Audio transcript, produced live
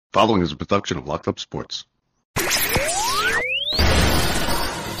Following is a production of Locked Up Sports.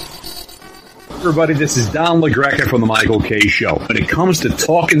 Everybody, this is Don LaGreca from the Michael K. Show. When it comes to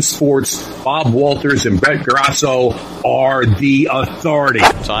talking sports, Bob Walters and Brett Grasso are the authority.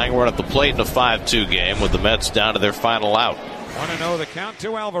 Tying run at the plate in a 5-2 game with the Mets down to their final out. 1-0 the count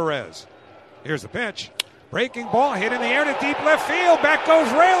to Alvarez. Here's the pitch. Breaking ball hit in the air to deep left field. Back goes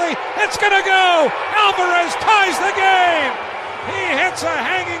Raley. It's going to go. Alvarez ties the game. He hits a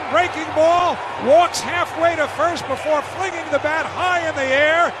hanging breaking ball, walks halfway to first before flinging the bat high in the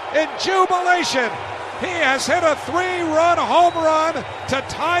air in jubilation. He has hit a 3-run home run to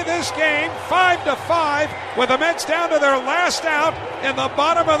tie this game 5-5 with the Mets down to their last out in the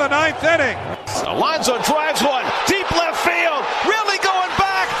bottom of the 9th inning. Alonso drives one, deep left field, really going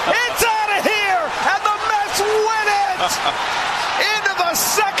back. It's out of here, and the Mets win it! Into the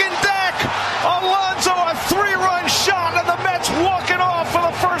second deck, Alonso a 3-run shot, and the Mets walking off for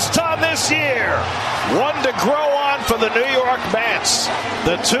the first time this year. One to grow on for the New York Mets.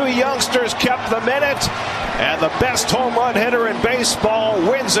 The two youngsters kept the minute, and the best home run hitter in baseball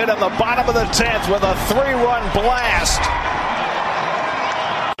wins it in the bottom of the 10th with a 3-run blast.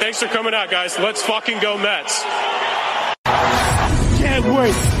 Thanks for coming out, guys. Let's fucking go Mets. Can't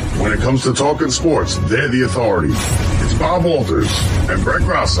wait. When it comes to talking sports, they're the authority. It's Bob Walters and Brett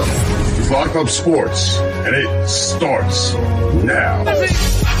Grasso. It's Locked Up Sports, and it starts now.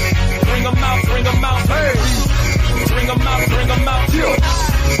 Bring them out, bring them out, hey. Bring them out, bring them out, yeah.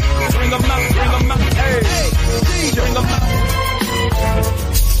 Bring them out, bring them out, hey. Bring them out.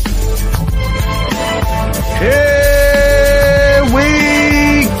 Here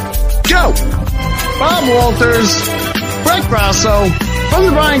we go. Bob Walters, Brett Grasso, from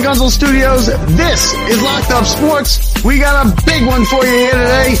the Brian Gunzel Studios. This is Locked Up Sports. We got a big one for you here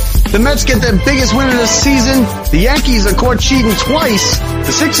today. The Mets get their biggest win of the season. The Yankees are caught cheating twice.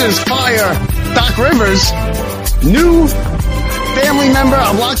 The Sixers fire Doc Rivers. New family member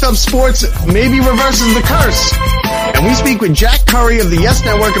of Locked Up Sports maybe reverses the curse. And we speak with Jack Curry of the YES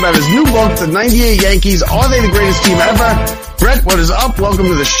Network about his new book, The 98 Yankees. Are they the greatest team ever? Brett, what is up? Welcome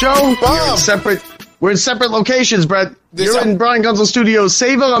to the show. We're in separate locations, Brett. You're in Brian Gunzel Studios,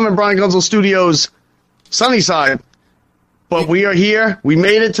 Sayville. I'm in Brian Gunzel Studios, Sunnyside. But we are here. We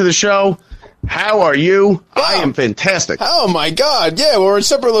made it to the show. How are you? Wow. I am fantastic. Oh, my God. Yeah, we're in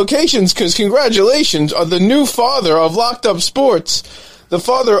separate locations because congratulations on the new father of Locked Up Sports, the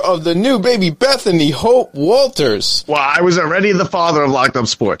father of the new baby Bethany, Hope Walters. Well, I was already the father of Locked Up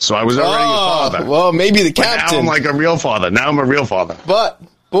Sports, so I was already a father. Well, maybe the but captain. Now I'm like a real father. Now I'm a real father. But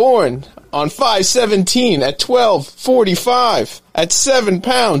born on 5/17 at 12:45 at 7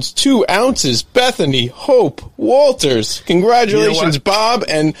 pounds 2 ounces, Bethany Hope Walters. Congratulations, Bob,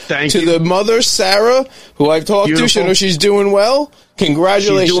 and Thank to you. the mother Sarah, who I've talked Beautiful. to. She knows she's doing well.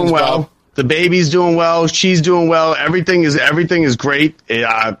 Congratulations, she's doing well. Bob. The baby's doing well. She's doing well. Everything is great.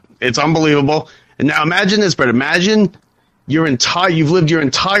 It's unbelievable. And now imagine this, Brett. Imagine you've lived your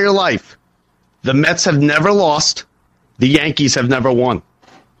entire life. The Mets have never lost. The Yankees have never won.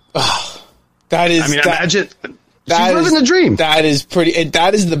 Imagine. She's living the dream. That is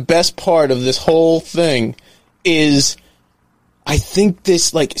that is the best part of this whole thing is I think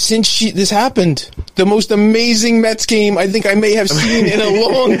this, since this happened, the most amazing Mets game I think I may have seen in a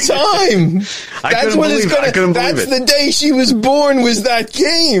long time. That's the day she was born, was that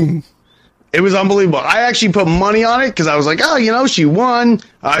game. It was unbelievable. I actually put money on it because I was like, she won.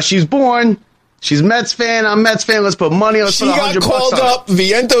 She's born. She's Mets fan. I'm Mets fan. Let's put money on it. She got called up.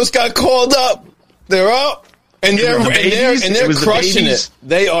 Vientos got called up. They're up. And they're crushing it.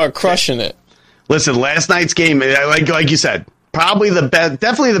 They are crushing it. Listen, last night's game, like you said, probably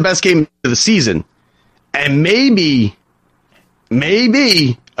definitely the best game of the season. And maybe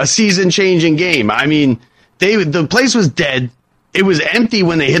a season-changing game. I mean, the place was dead. It was empty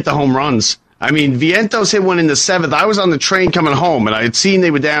when they hit the home runs. I mean, Vientos hit one in the 7th. I was on the train coming home, and I had seen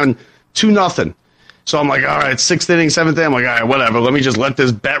they were down 2-0. So I'm like, all right, 6th inning, 7th inning. I'm like, all right, whatever. Let me just let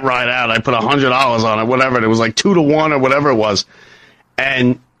this bet ride out. I put $100 on it, whatever. And it was like 2-1 or whatever it was.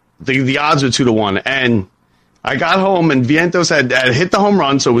 And the odds were 2-1. And I got home, and Vientos had hit the home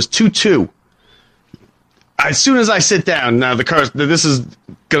run, so it was 2-2. As soon as I sit down, now this is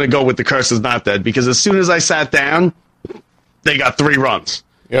going to go with the curse is not dead, because as soon as I sat down, they got 3 runs.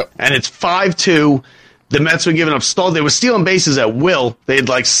 Yep. And it's 5-2. The Mets were giving up they were stealing bases at will. They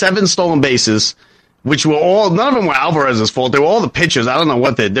had 7 stolen bases, which were none of them were Alvarez's fault. They were all the pitchers. I don't know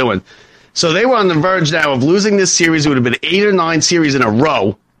what they're doing. So they were on the verge now of losing this series. It would have been 8 or 9 series in a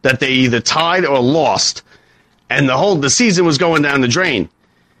row that they either tied or lost. And the season was going down the drain.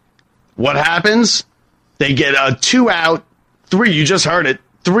 What happens? They get a 2-out, 3, you just heard it,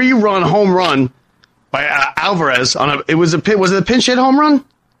 3-run home run by Alvarez was it a pinch hit home run?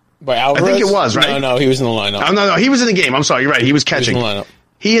 By Alvarez? I think it was, right? No, he was in the lineup. Oh, no, he was in the game. I'm sorry, you're right. He was catching. He was in the lineup.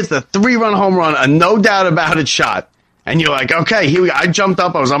 He hits the 3-run home run, a no doubt about it shot. And you're like, okay, here we go. I jumped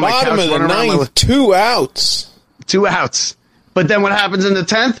up. I was on my couch. Bottom of the ninth, 2 outs. 2 outs. But then what happens in the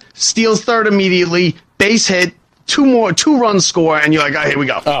 10th? Steals third immediately, base hit, 2-run score, and you're like, oh, here we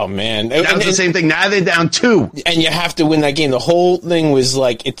go. Oh, man. That was the same thing. Now they're down 2. And you have to win that game. The whole thing was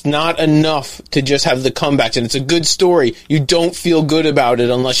like, it's not enough to just have the comebacks, and it's a good story. You don't feel good about it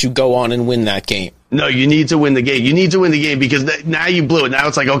unless you go on and win that game. No, you need to win the game. You need to win the game because now you blew it. Now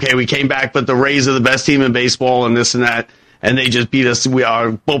it's like, okay, we came back, but the Rays are the best team in baseball and this and that, and they just beat us.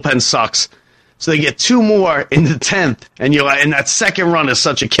 Our bullpen sucks. So they get 2 more in the 10th, and you're like, and that second run is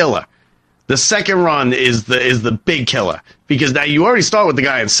such a killer. The second run is the big killer because now you already start with the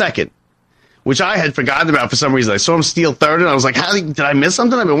guy in second, which I had forgotten about for some reason. I saw him steal third, and I was like, did I miss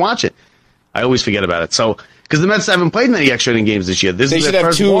something? I've been watching. I always forget about it. So because the Mets haven't played many extra inning games this year. They should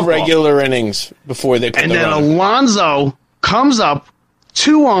have 2 regular innings before they put and the then run. Alonso comes up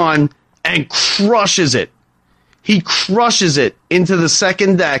 2 on and crushes it. He crushes it into the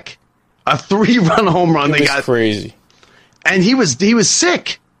second deck. A 3-run home run. They got crazy. And he was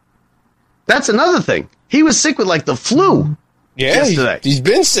sick. That's another thing. He was sick with like the flu. Yeah, yesterday. He's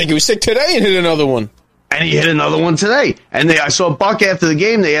been sick. He was sick today and hit another one. And he hit another one today. And I saw Buck after the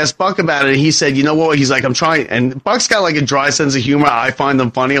game. They asked Buck about it, and he said, you know what? He's like, I'm trying. And Buck's got like a dry sense of humor. I find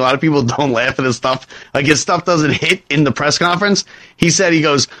them funny. A lot of people don't laugh at his stuff. Like his stuff doesn't hit in the press conference. He said, he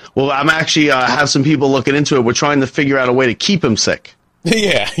goes, well, I'm actually have some people looking into it. We're trying to figure out a way to keep him sick.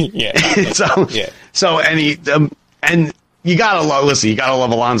 Yeah. So, and you gotta love. You gotta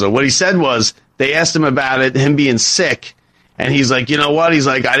love Alonso. What he said was they asked him about it, him being sick, and he's like, you know what? He's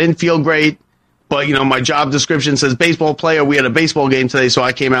like, I didn't feel great, but my job description says baseball player. We had a baseball game today, so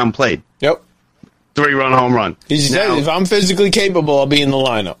I came out and played. Yep. 3-run home run. He said, if I'm physically capable, I'll be in the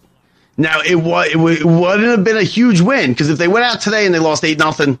lineup. Now it wouldn't have been a huge win because if they went out today and they lost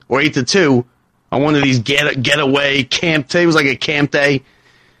 8-0 or 8-2 on one of these getaway camp day, it was like a camp day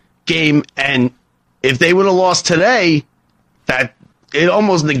game, and if they would have lost today, that it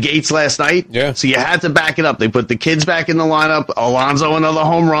almost negates last night. Yeah. So you had to back it up. They put the kids back in the lineup. Alonso another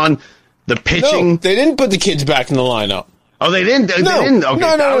home run. The pitching. No, they didn't put the kids back in the lineup. Oh, they didn't. They didn't. Okay, No.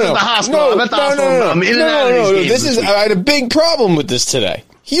 I was at the hospital. I'm at the hospital. I'm in and out of these games. I had a big problem with this today.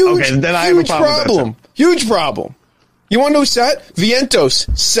 Huge. Okay, then I have a problem. Huge problem. You want to know who sat?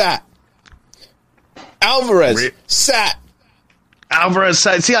 Vientos sat. Alvarez sat. Alvarez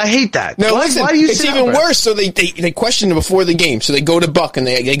sat. See, I hate that. Now listen, why do you it's even worse. So they questioned him before the game. So they go to Buck and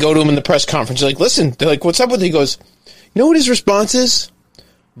they go to him in the press conference. They're like, listen. They're like, what's up with it? He goes, you know what his response is?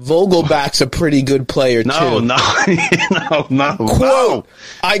 Vogelback's a pretty good player, too. No. Quote,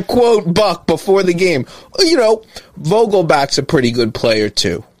 I quote Buck before the game. Vogelback's a pretty good player,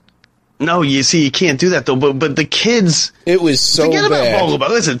 too. No, you see, you can't do that, though. But the kids... It was so forget bad. About Vogelback.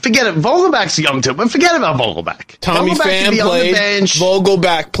 Listen, forget it. Vogelback's young, too, but forget about Vogelback. Tommy Pham played.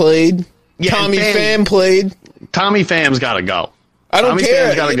 Vogelback played. Yeah, Tommy Pham played. Tommy Pham's got to go. I don't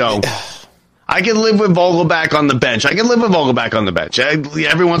care. Tommy Pham's got to go. I can live with Vogelback on the bench. Every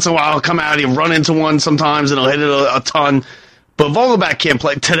once in a while, he'll come out, he'll run into one sometimes, and he'll hit it a ton. But Vogelback can't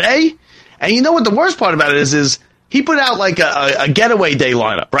play today. And you know what the worst part about it is he put out like a getaway day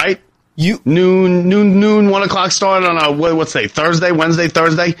lineup, right? Noon, 1 o'clock start on a Wednesday, Thursday.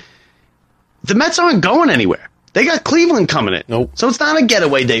 The Mets aren't going anywhere. They got Cleveland coming in. Nope. So it's not a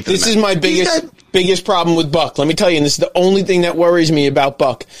getaway day for the Mets. This is my biggest problem with Buck. Let me tell you, and this is the only thing that worries me about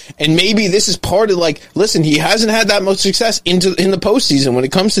Buck. And maybe this is part of listen, he hasn't had that much success in the postseason when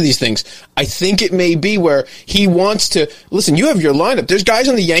it comes to these things. I think it may be where he wants to, listen, you have your lineup. There's guys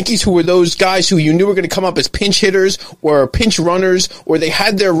on the Yankees who were those guys who you knew were going to come up as pinch hitters or pinch runners, or they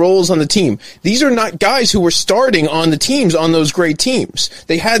had their roles on the team. These are not guys who were starting on the teams, on those great teams.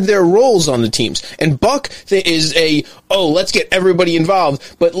 They had their roles on the teams. And Buck is let's get everybody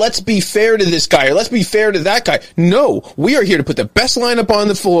involved, but let's be fair to this guy, or let's be fair to that guy. No, we are here to put the best lineup on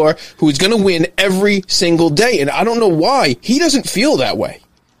the floor who is going to win every single day, and I don't know why he doesn't feel that way.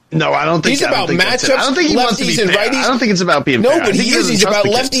 No, I don't think he's about matchups. I don't think he wants to be fair. Righties. I don't think it's about being fair. No, but he is. He's about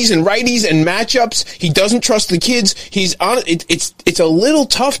lefties and righties and matchups. He doesn't trust the kids. He's on. It's a little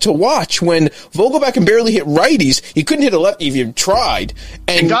tough to watch when Vogelback can barely hit righties. He couldn't hit a lefty if you tried.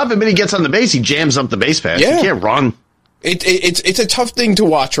 And God forbid he gets on the base, he jams up the base pass. Yeah. He can't run. It's a tough thing to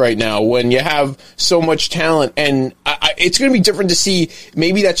watch right now when you have so much talent, and it's going to be different to see.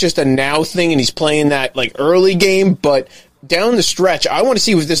 Maybe that's just a now thing, and he's playing that early game, but down the stretch, I want to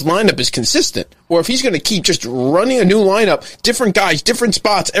see if this lineup is consistent or if he's going to keep just running a new lineup, different guys, different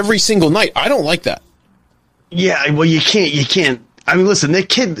spots every single night. I don't like that. Yeah, well, you can't. I mean, listen, that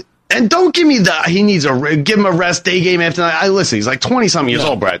kid, and don't give me he needs give him a rest day game after night. Listen, he's like 20-something years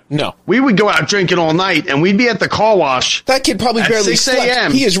old, Brett. No. We would go out drinking all night, and we'd be at the car wash. That kid probably barely 6 a.m.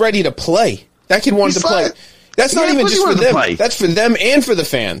 slept. He is ready to play. That kid wanted to play. That's not even just for them. That's for them and for the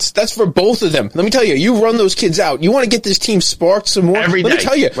fans. That's for both of them. Let me tell you, you run those kids out. You want to get this team sparked some more? Every day. Let me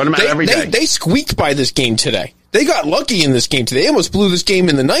tell you, Run them out every day. They squeaked by this game today. They got lucky in this game today. They almost blew this game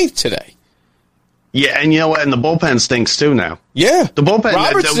in the ninth today. Yeah, and you know what? And the bullpen stinks too now. Yeah. The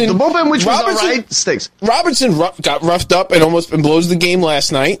bullpen, which was all right, stinks. Robertson got roughed up and almost blows the game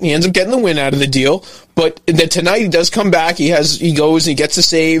last night. He ends up getting the win out of the deal. But tonight he does come back. He goes and he gets a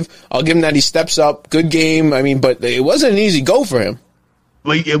save. I'll give him that. He steps up. Good game. I mean, but it wasn't an easy go for him.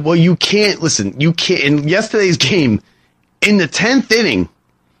 Well, you can't, listen, you can't, in yesterday's game, in the 10th inning,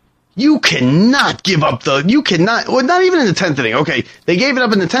 you cannot give up not even in the 10th inning. Okay, they gave it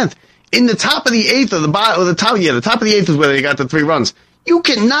up in the 10th. In the top of the 8th the top of the 8th is where they got the 3 runs. You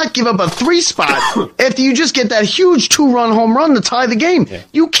cannot give up a 3 spot after you just get that huge 2-run home run to tie the game. Yeah.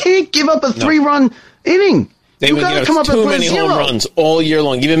 You can't give up a 3-run inning. You got to come up too many home runs all year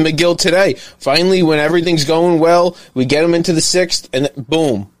long. Even McGill today. Finally, when everything's going well, we get him into the 6th, and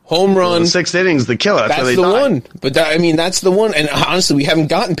boom. Home run. Well, the 6th inning's the killer. That's the one. But that's the one. And honestly, we haven't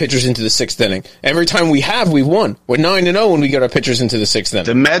gotten pitchers into the 6th inning. Every time we have, we've won. We're 9-0 when we get our pitchers into the 6th inning.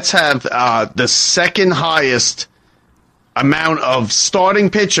 The Mets have the second highest amount of starting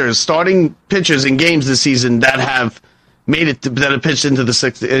pitchers in games this season that have made it that have pitched into the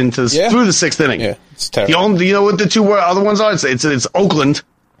 6th through the 6th inning. Yeah, it's terrible. You know what the two other ones are? It's Oakland.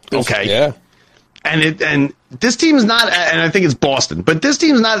 Okay. Yeah. And this team's not, and I think it's Boston, but this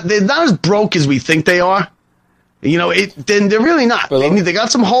team's they're not as broke as we think they are. You know, then they're really not. They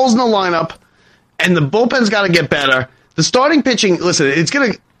got some holes in the lineup, and the bullpen's got to get better. The starting pitching, listen,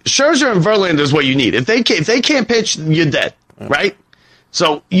 Scherzer and Verlander is what you need. If they can't pitch, you're dead, right?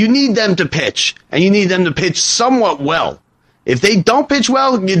 So you need them to pitch, and you need them to pitch somewhat well. If they don't pitch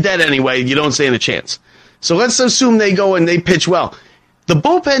well, you're dead anyway. You don't stand a chance. So let's assume they go and they pitch well. The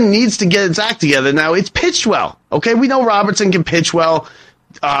bullpen needs to get its act together. Now, it's pitched well. Okay, we know Robertson can pitch well.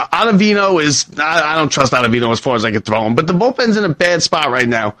 Ottavino I don't trust Ottavino as far as I can throw him, but the bullpen's in a bad spot right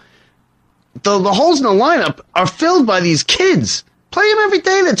now. The holes in the lineup are filled by these kids. Play them every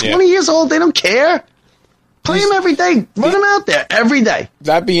day. They're 20 years old. They don't care. Play them every day. Run them out there every day.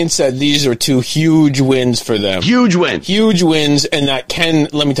 That being said, these are 2 huge wins for them. Huge wins. Huge wins, and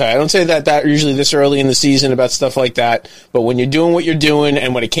let me tell you, I don't say that usually this early in the season about stuff like that, but when you're doing what you're doing,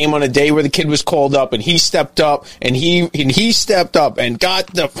 and when it came on a day where the kid was called up, and he stepped up, and stepped up, and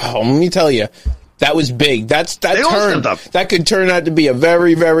got let me tell you, that was big. That could turn out to be a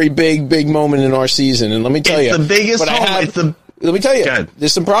very, very big moment in our season, and let me tell you. It's the biggest Let me tell you,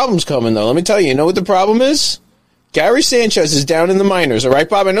 there's some problems coming, though. Let me tell you, know what the problem is? Gary Sanchez is down in the minors, all right,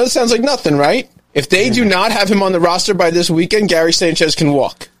 Bob? I know this sounds like nothing, right? If they do not have him on the roster by this weekend, Gary Sanchez can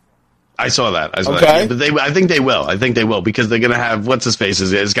walk. I saw that. Okay. Yeah, but I think they will because they're going to have, what's-his-face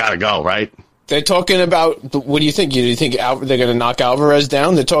is got to go, right? They're talking about, what do you think? Do you think they're going to knock Alvarez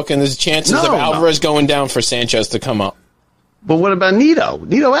down? They're talking there's chances of Alvarez going down for Sanchez to come up. But what about Nito?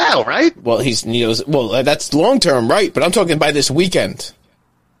 Nito out, right? Well, that's long term, right? But I'm talking by this weekend.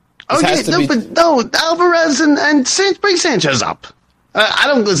 Okay, Alvarez and bring Sanchez up. I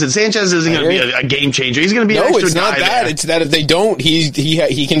don't listen. Sanchez isn't going to be a game changer. He's going to be an extra guy. No, it's not that. It's that if they don't, he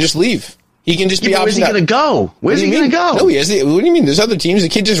can just leave. He can just be out. Where's he going to go? Where's he going to go? No, what do you mean? There's other teams. The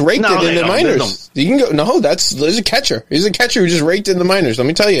kid just raked it in the minors. You can go. No, there's a catcher. He's a catcher who just raked in the minors. Let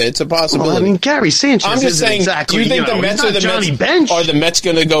me tell you, it's a possibility. Well, I mean, Gary Sanchez. I'm just saying. Exactly, do you think the Mets are the Mets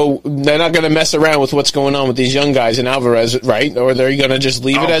going to go? They're not going to mess around with what's going on with these young guys in Alvarez, right? Or they're going to just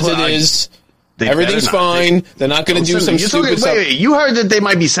leave it as it is. Everything's fine. They're not going to do some stupid stuff. Wait, you heard that they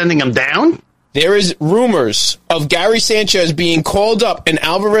might be sending him down? There is rumors of Gary Sanchez being called up and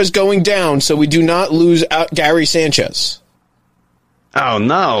Alvarez going down, so we do not lose out Gary Sanchez. Oh,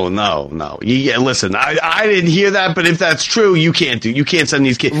 no. Yeah, listen, I didn't hear that, but if that's true, you can't send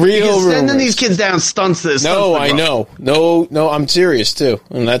these kids. Sending these kids down stunts this. No, I know. No, I'm serious too,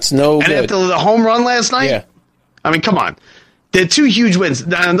 and that's no. And good. after the home run last night, yeah. I mean, come on. They're 2 huge wins.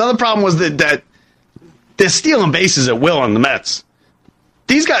 Another problem was that they're stealing bases at will on the Mets.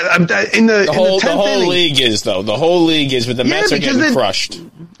 These guys the whole league is, but the Mets are getting crushed.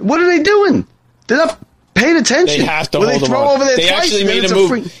 What are they doing? They're not paying attention. They have to when hold they him throw on. over there They twice, actually then made it's a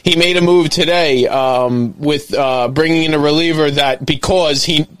move. He made a move today with bringing in a reliever that because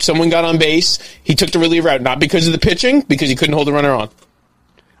someone got on base, he took the reliever out, not because of the pitching, because he couldn't hold the runner on.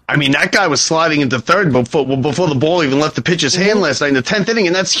 I mean, that guy was sliding into third before the ball even left the pitcher's hand last night in the 10th inning,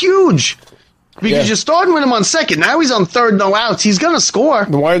 and that's huge. Because you're starting with him on second. Now he's on third, no outs. He's going to score.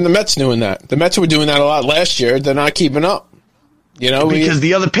 But why are the Mets doing that? The Mets were doing that a lot last year. They're not keeping up. Because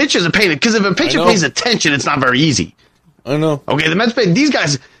the other pitchers are paying it. Because if a pitcher pays attention, it's not very easy. I know. Okay, the Mets paid these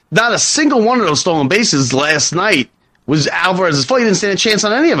guys. Not a single one of those stolen bases last night was Alvarez's fault. He didn't stand a chance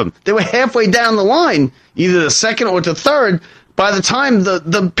on any of them. They were halfway down the line, either the second or the third, by the time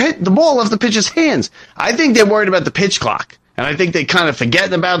the ball left the pitcher's hands. I think they're worried about the pitch clock, and I think they kind of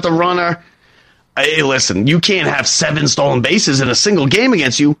forgetting about the runner. Hey, listen, you can't have 7 stolen bases in a single game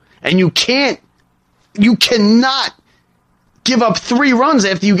against you, and you cannot give up 3 runs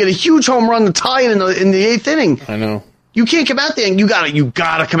after you get a huge home run to tie it in the 8th inning. I know. You can't come out there and you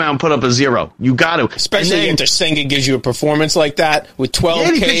gotta come out and put up a 0. You got to, especially if Senga gives you a performance like that with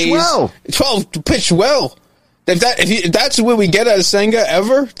 12 Ks. Pitched well. 12 pitched well. If that's what we get out of Senga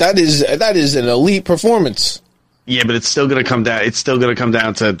ever, that is an elite performance. Yeah, but it's still going to come down. It's still going to come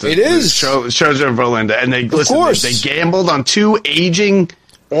down to it is Scherzer and Verlander, and they gambled on 2 aging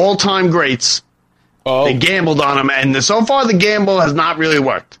all-time greats. Oh. They gambled on them, and so far the gamble has not really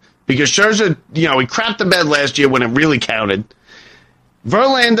worked because Scherzer, he crapped the bed last year when it really counted.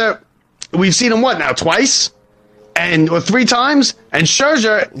 Verlander, we've seen him twice, or 3 times, and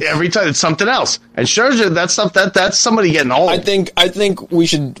Scherzer every time it's something else. And Scherzer, that's somebody getting old. I think we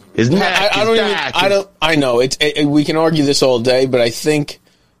should. His neck, I know we can argue this all day, but I think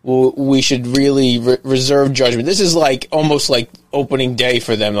we should really reserve judgment. This is almost like opening day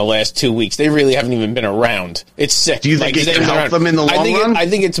for them the last 2 weeks. They really haven't even been around. It's sick. Do you think it can help them in the long run? I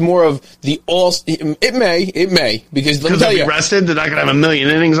think it's more of the all. It may because let me tell you, they'll be rested. They're not going to have a million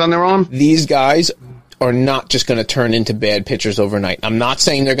innings on their arm. These guys are not just going to turn into bad pitchers overnight. I'm not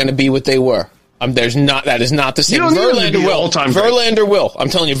saying they're going to be what they were. That is not the same. Verlander will. I'm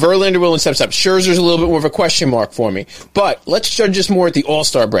telling you, Verlander will in steps up. Scherzer's a little bit more of a question mark for me. But let's judge this more at the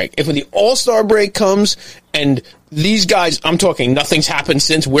All-Star break. If when the All-Star break comes and these guys, I'm talking nothing's happened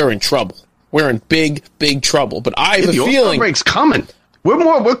since, we're in trouble. We're in big, big trouble. But I have a feeling the All-Star break's coming. We're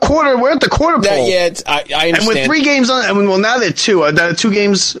at the quarter pole. I understand. And with 3 games on, now they're 2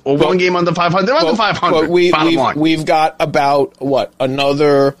 games or 1 game under 500. They're under 500. We've got about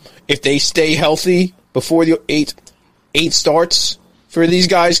another. If they stay healthy before the 8 starts for these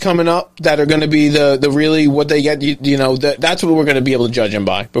guys coming up, that are going to be the really what they get. That's what we're going to be able to judge them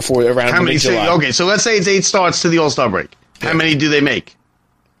by before around mid-July. Okay, so let's say it's 8 starts to the All-Star break. How many do they make?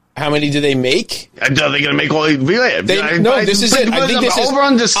 How many do they make? Are they going to make all? This is it.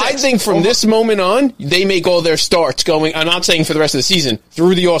 I think from this moment on, they make all their starts going. I'm not saying for the rest of the season.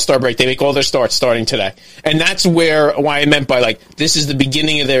 Through the All-Star break, they make all their starts starting today, and that's why I meant by this is the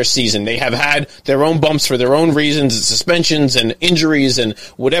beginning of their season. They have had their own bumps for their own reasons, and suspensions and injuries and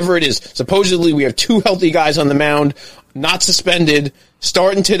whatever it is. Supposedly, we have 2 healthy guys on the mound, not suspended.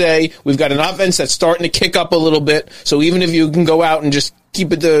 Starting today, we've got an offense that's starting to kick up a little bit. So even if you can go out and just keep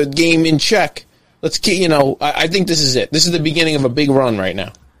the game in check, let's keep. I think this is it. This is the beginning of a big run right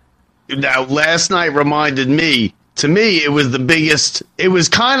now. Now, last night reminded me. To me, it was the biggest. It was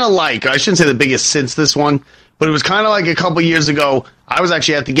kind of like, I shouldn't say the biggest since this one, but it was kind of like a couple years ago. I was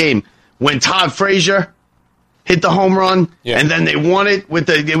actually at the game when Todd Frazier hit the home run, and then they won it with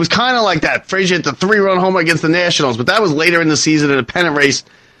it was kind of like that. Frazier hit the 3-run homer against the Nationals, but that was later in the season in a pennant race.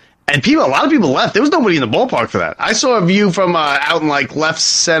 And a lot of people left. There was nobody in the ballpark for that. I saw a view from out in left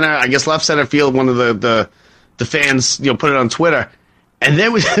center field. One of the fans, put it on Twitter, and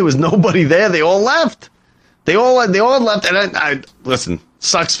there was nobody there. They all left. They all left. And I listen,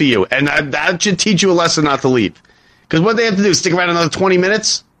 sucks for you. And that should teach you a lesson not to leave, because what they have to do is stick around another 20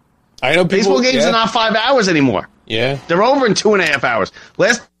 minutes. I know baseball games are not 5 hours anymore. Yeah, they're over in 2.5 hours.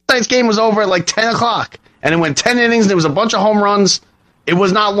 Last night's game was over at 10 o'clock, and it went 10 innings. And there was a bunch of home runs. It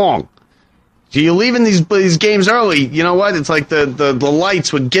was not long. So you're leaving these games early. You know what? It's like the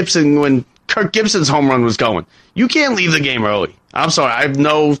lights when Kirk Gibson's home run was going. You can't leave the game early. I'm sorry. I have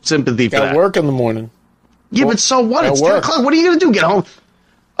no sympathy for that. Got work in the morning. Yeah, but so what? It's 10 o'clock. What are you going to do? Get home?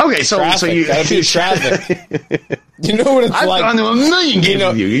 Okay, so you gotta be traffic. You know what it's I've like. I've gone to a million games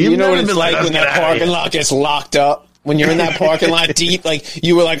with you. You know what it's like when that parking lot gets locked up. When you're in that parking lot deep,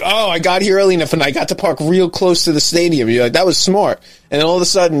 you were like, oh, I got here early enough and I got to park real close to the stadium. You're like, that was smart. And then all of a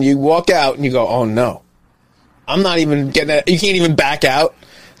sudden you walk out and you go, oh no, I'm not even getting it. You can't even back out.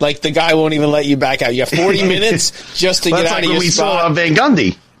 The guy won't even let you back out. You have 40 minutes just to get out of your spot. That's like when we saw Van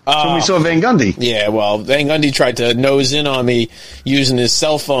Gundy. That's when we saw Van Gundy. Yeah, well, Van Gundy tried to nose in on me using his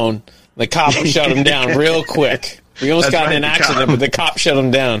cell phone. The cop shut him down real quick. We almost got in an accident, but the cop shut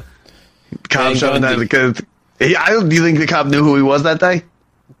him down. Cop shut him down because do you think the cop knew who he was that day?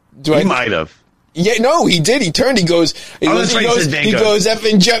 He might have. Yeah, no, he did. He turned. He goes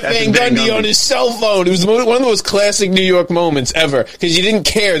effing Jeff Van Gundy on his cell phone. It was one of the most classic New York moments ever because you didn't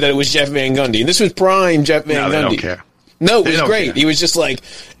care that it was Jeff Van Gundy. And this was prime Jeff Van Gundy. They don't care. No, it was great. Care. He was just like...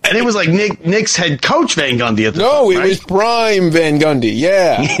 And it was like Nick's head coach Van Gundy at the time, No, it right? was prime Van Gundy,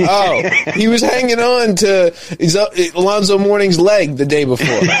 yeah. Oh, he was hanging on to Alonzo Mourning's leg the day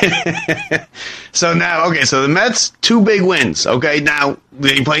before. So the Mets, 2 big wins. Okay, now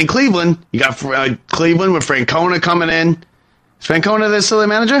they play in Cleveland. You got Cleveland with Francona coming in. Is Francona still their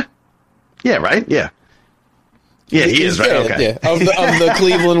manager? Yeah, right? Yeah. Yeah, he is, right? Okay. Yeah. Of the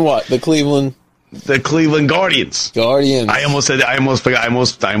Cleveland what? The Cleveland Guardians. I almost forgot. I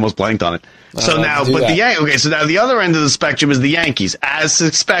almost blanked on it. So now the other end of the spectrum is the Yankees. As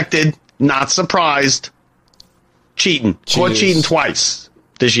expected, not surprised. Caught cheating twice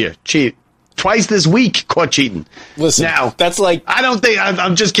this year. Twice this week, caught cheating. Listen, now that's like...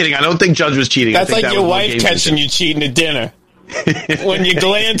 I'm just kidding. I don't think Judge was cheating. That's like your wife catching you cheating at dinner. When you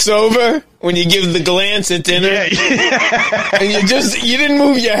glance over, when you give the glance at dinner, and you didn't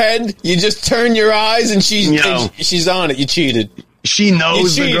move your head, you just turn your eyes, and she's on it. You cheated. She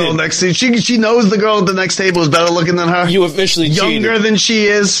knows the girl next to she knows the girl at the next table is better looking than her. You officially younger cheated. Than she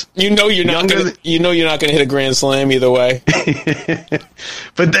is. You're not gonna hit a grand slam either way.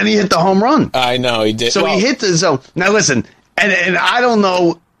 But then he hit the home run. I know he did. So he hit the zone. Now listen, and I don't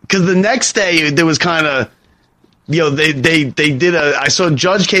know because the next day there was kind of. They did I saw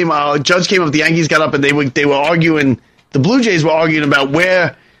Judge came up, the Yankees got up and they were arguing, the Blue Jays were arguing about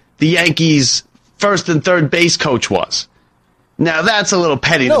where the Yankees' first and third base coach was. Now that's a little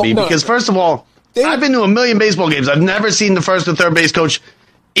petty to me because first of all, I've been to a million baseball games. I've never seen the first and third base coach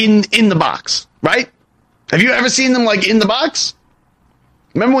in the box, right? Have you ever seen them like in the box?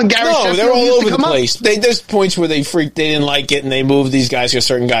 Remember when Gary Sheffield they're all used over to come the place. There's points where they didn't like it, and they moved these guys because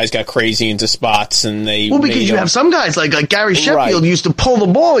certain guys got crazy into spots, and they. Well, because you have some guys like Gary Sheffield used to pull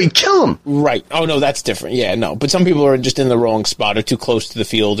the ball, he'd kill him. Right. Oh no, that's different. Yeah, no. But some people are just in the wrong spot or too close to the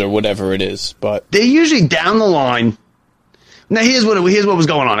field or whatever it is. But they're usually down the line. Now here's what was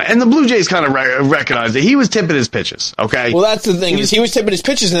going on, and the Blue Jays kind of recognized it. He was tipping his pitches. Okay. Well, that's the thing he was tipping his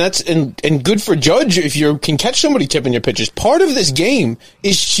pitches, and that's and good for Judge if you can catch somebody tipping your pitches. Part of this game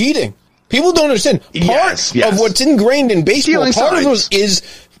is cheating. People don't understand. Part of what's ingrained in baseball, part of those is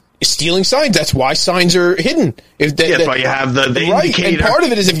stealing signs. That's why signs are hidden. That's why you have the indicator. And part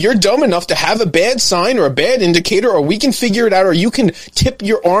of it is if you're dumb enough to have a bad sign or a bad indicator, or we can figure it out, or you can tip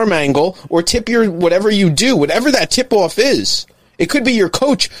your arm angle or tip your whatever you do, whatever that tip off is. It could be your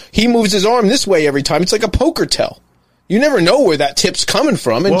coach. He moves his arm this way every time. It's like a poker tell. You never know where that tip's coming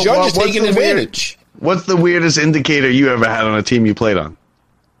from, and Judge is taking advantage. What's the weirdest indicator you ever had on a team you played on?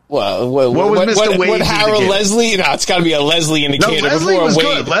 Well, what was Mr. Wade's Harold indicator? Leslie? No, it's got to be a Leslie indicator. No, Leslie was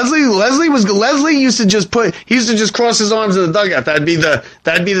Wade. good. Leslie used to just cross his arms in the dugout. That'd be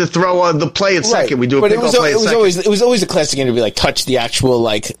the throw on the play at second. We do a pickoff play at second. It was always a classic game to be like touch the actual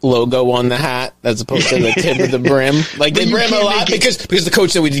logo on the hat as opposed to the tip of the brim. Like they brim a lot because the coach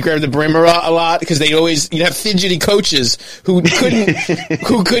said we'd grab the brim a lot because you'd have fidgety coaches who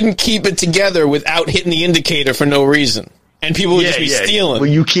couldn't keep it together without hitting the indicator for no reason. And people would just be stealing. Well,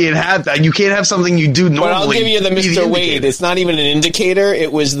 you can't have that. You can't have something you do normally. But I'll give you the Mr. Wade. It's not even an indicator.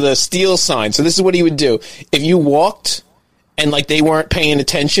 It was the steal sign. So this is what he would do. If you walked and they weren't paying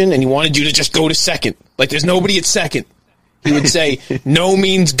attention and he wanted you to just go to second, there's nobody at second, he would say, no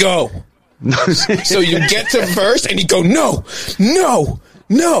means go. So you get to first and he'd go, no.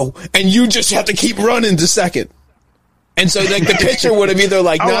 And you just have to keep running to second. And so, the pitcher would have either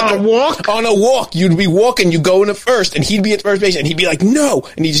on a walk, you'd be walking, you go into first, and he'd be at first base, and he'd be like, no,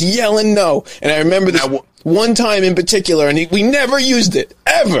 and he's yelling no. And I remember this one time in particular, and we never used it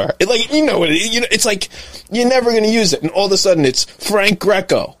ever. It's like you're never going to use it, and all of a sudden it's Frank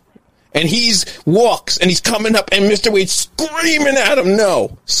Greco, and he's walks, and he's coming up, and Mr. Wade's screaming at him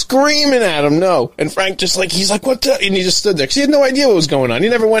no, and Frank just he's like, what the? And he just stood there because he had no idea what was going on. He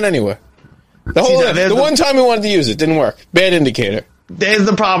never went anywhere. The one time we wanted to use it didn't work. Bad indicator. There's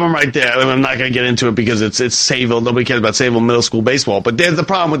the problem right there. I'm not going to get into it because it's Sayville. Nobody cares about Sayville Middle School baseball. But there's the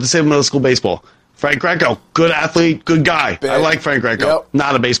problem with the Sayville Middle School baseball. Frank Greco, good athlete, good guy. I like Frank Greco. Yep.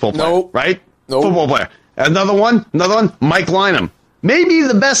 Not a baseball player, nope. right? Nope. Football player. Another one, Mike Lynham. Maybe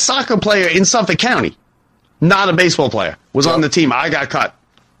the best soccer player in Suffolk County. Not a baseball player. Was on the team. I got cut.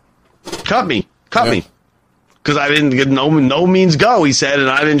 Cut me. because I didn't get no means go, he said, and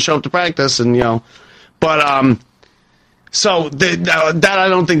I didn't show up to practice, and but so that I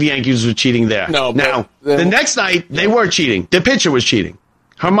don't think the Yankees were cheating there. No. Now the next night they were cheating. The pitcher was cheating.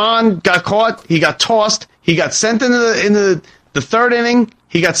 Herman got caught. He got tossed. He got sent in the third inning.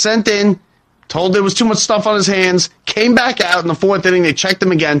 He got sent in. Told there was too much stuff on his hands. Came back out in the fourth inning. They checked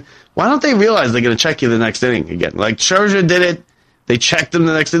him again. Why don't they realize they're going to check you the next inning again? Like Scherzer did it. They checked him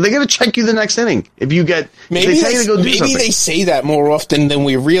the next inning. They're going to check you the next inning if you get. Maybe if they tell you to go do maybe something. they say that more often than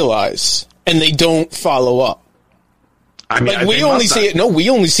we realize, and they don't follow up. I mean, Like we only see it. No, we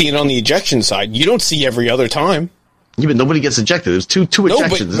only see it on the ejection side. You don't see every other time. Yeah, but nobody gets ejected. There's two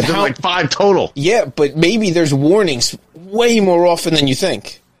ejections. There's been like 5 total. Yeah, but maybe there's warnings way more often than you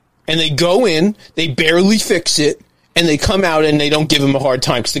think. And they go in, they barely fix it, and they come out and they don't give him a hard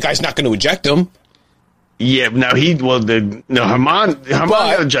time because the guy's not going to eject him. Yeah, now Herman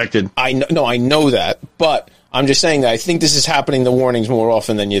got ejected. I know that, but I'm just saying that I think this is happening. The warnings more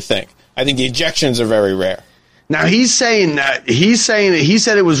often than you think. I think the ejections are very rare. Now he said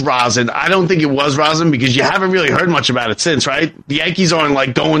it was rosin. I don't think it was rosin because you haven't really heard much about it since, right? The Yankees aren't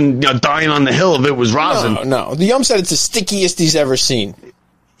like going dying on the hill if it was rosin. No. The ump said it's the stickiest he's ever seen.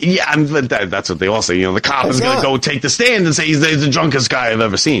 Yeah, that's what they all say. The cop is going to go take the stand and say he's the drunkest guy I've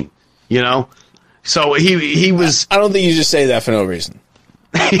ever seen. So he was. I don't think you just say that for no reason.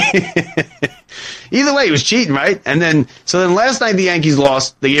 Either way, he was cheating, right? And then last night the Yankees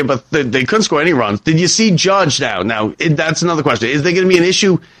lost the game, but they couldn't score any runs. Did you see Judge now? Now, that's another question. Is there going to be an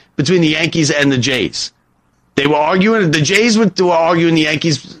issue between the Yankees and the Jays? They were arguing, the Jays were arguing the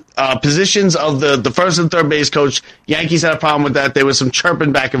Yankees' positions of the first and third base coach. Yankees had a problem with that. There was some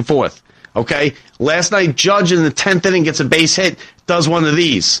chirping back and forth. Okay? Last night, Judge in the 10th inning gets a base hit, does one of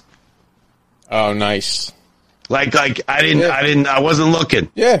these. Oh, nice. Like I wasn't looking.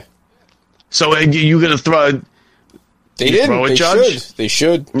 Yeah. So you gonna throw? They didn't. Throw it, they Judge? should. They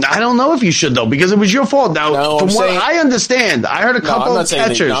should. I don't know if you should though, because it was your fault. Now, from what I understand, I heard a couple of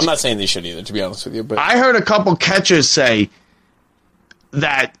catchers. I'm not saying they should either, to be honest with you. But I heard a couple catchers say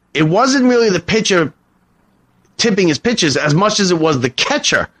that it wasn't really the pitcher tipping his pitches as much as it was the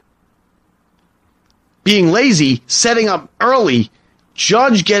catcher being lazy, setting up early.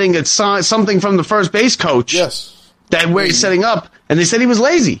 Judge getting something from the first base coach. Yes. That where he's setting up, and they said he was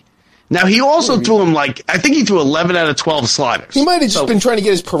lazy. Now, he also threw him I think he threw 11 out of 12 sliders. He might have just been trying to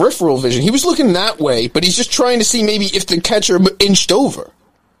get his peripheral vision. He was looking that way, but he's just trying to see maybe if the catcher inched over.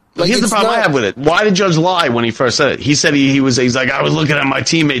 Here's the problem I have with it. Why did Judge lie when he first said it? He said he's like, I was looking at my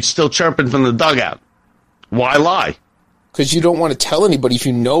teammates still chirping from the dugout. Why lie? Because you don't want to tell anybody if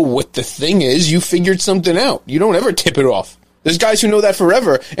you know what the thing is. You figured something out. You don't ever tip it off. There's guys who know that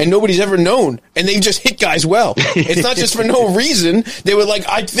forever, and nobody's ever known, and they've just hit guys well. It's not just for no reason. They were like,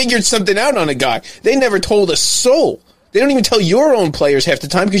 I figured something out on a guy. They never told a soul. They don't even tell your own players half the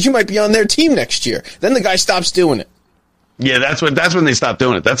time because you might be on their team next year. Then the guy stops doing it. Yeah, that's when they stopped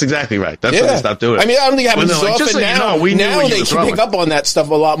doing it. That's exactly right. That's when they stopped doing it. I mean, I don't think it happens as often now. Now they can pick up on that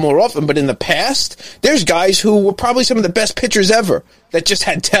stuff a lot more often, but in the past, there's guys who were probably some of the best pitchers ever that just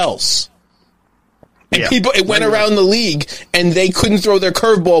had tells. And it went around the league, and they couldn't throw their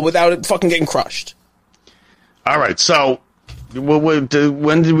curveball without it fucking getting crushed. All right, so when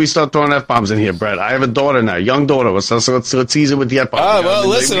did we start throwing F-bombs in here, Brett? I have a daughter now, young daughter. Let's ease it with the F-bombs. Well,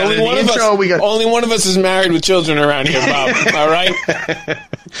 listen, only one of us is married with children around here, Bob. All right?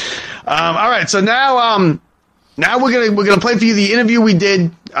 All right, so now we're gonna play for you the interview we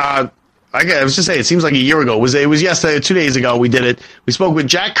did. I was just saying, it seems like a year ago. It was yesterday, 2 days ago. We did it. We spoke with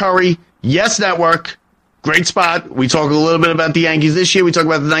Jack Curry, YES Network. Great spot. We talk a little bit about the Yankees this year. We talk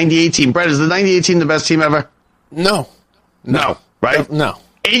about the 98 team. Brett, is the 98 team the best team ever? No, right? No.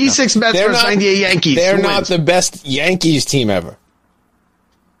 86 Mets versus 98 Yankees. They're not the best Yankees team ever.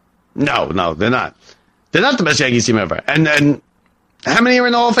 No, they're not. They're not the best Yankees team ever. And then, how many are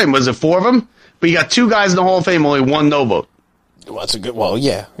in the Hall of Fame? Was it 4 of them? But you got 2 guys in the Hall of Fame, only 1 no vote. Well, that's a good. Well,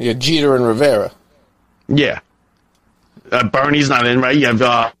 yeah, you had Jeter and Rivera. Yeah. Bernie's not in, right? You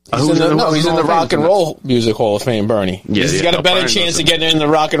have he's in the Rock and Roll Music Hall of Fame. Bernie. Yeah, he's got a better chance of getting in the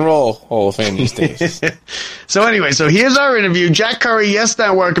Rock and Roll Hall of Fame these days. So anyway, here's our interview. Jack Curry, YES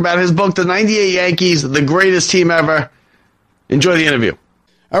Network, about his book, The 98 Yankees, the greatest team ever. Enjoy the interview.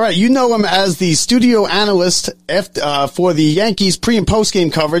 All right, you know him as the studio analyst for the Yankees pre- and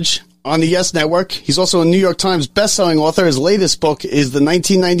post-game coverage on the YES Network. He's also a New York Times best-selling author. His latest book is The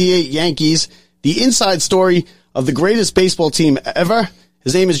 1998 Yankees, the inside story of the greatest baseball team ever.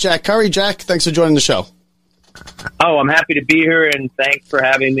 His name is Jack Curry. Jack, thanks for joining the show. Oh, I'm happy to be here, and thanks for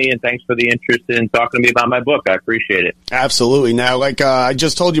having me, and thanks for the interest in talking to me about my book. I appreciate it. Absolutely. Now, like I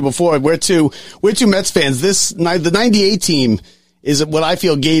just told you before, we're two Mets fans. The '98 team is what I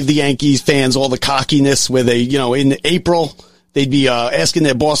feel gave the Yankees fans all the cockiness, where they, in April they'd be asking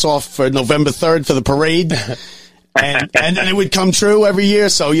their boss off for November 3rd for the parade, and then it would come true every year.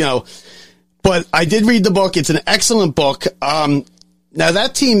 So but I did read the book. It's an excellent book. Now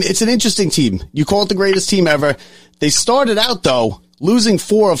that team, it's an interesting team. You call it the greatest team ever. They started out, though, losing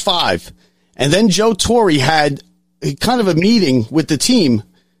 4 of 5. And then Joe Torre had kind of a meeting with the team.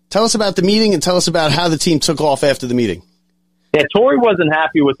 Tell us about the meeting and tell us about how the team took off after the meeting. Yeah, Torre wasn't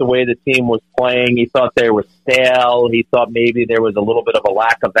happy with the way the team was playing. He thought they were stale. He thought maybe there was a little bit of a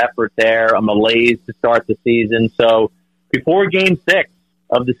lack of effort there, a malaise to start the season. So before Game 6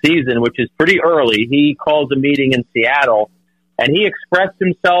 of the season, which is pretty early, he calls a meeting in Seattle. And he expressed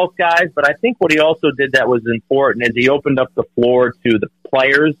himself, guys, but I think what he also did that was important is he opened up the floor to the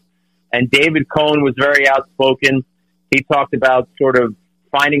players. And David Cohn was very outspoken. He talked about sort of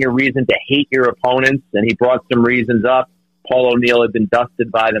finding a reason to hate your opponents, and he brought some reasons up. Paul O'Neill had been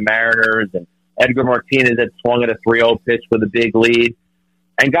dusted by the Mariners, and Edgar Martinez had swung at a 3-0 pitch with a big lead.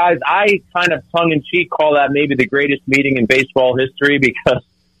 And, guys, I kind of tongue-in-cheek call that maybe the greatest meeting in baseball history because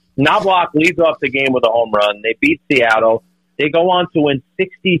Knobloch leads off the game with a home run. They beat Seattle. They go on to win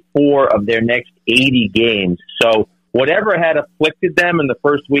 64 of their next 80 games. So whatever had afflicted them in the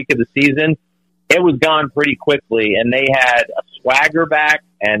first week of the season, it was gone pretty quickly. And they had a swagger back,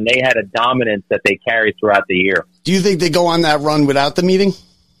 and they had a dominance that they carried throughout the year. Do you think they go on that run without the meeting? It's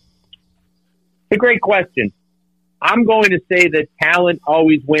a great question. I'm going to say that talent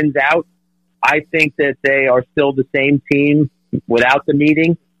always wins out. I think that they are still the same team without the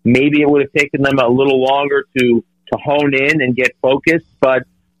meeting. Maybe it would have taken them a little longer to hone in and get focused. But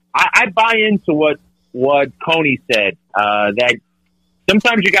I buy into what Coney said, that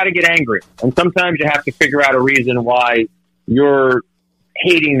sometimes you got to get angry, and sometimes you have to figure out a reason why you're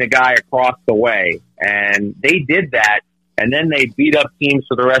hating the guy across the way. And they did that, and then they beat up teams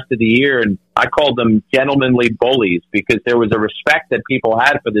for the rest of the year, and I called them gentlemanly bullies because there was a respect that people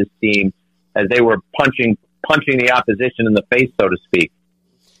had for this team as they were punching the opposition in the face, so to speak.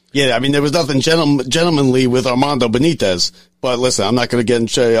 Yeah, I mean, there was nothing gentlemanly with Armando Benitez. But listen, I'm not going to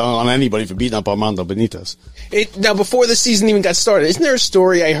get on anybody for beating up Armando Benitez. Now, before the season even got started, isn't there a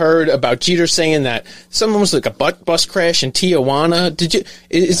story I heard about Jeter saying that someone was like a bus crash in Tijuana?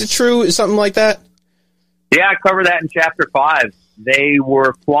 Is it true? Is something like that? Yeah, I cover that in Chapter 5. They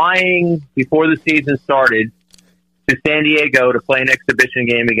were flying before the season started to San Diego to play an exhibition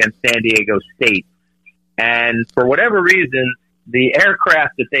game against San Diego State. And for whatever reason, the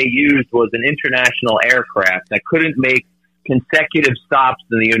aircraft that they used was an international aircraft that couldn't make consecutive stops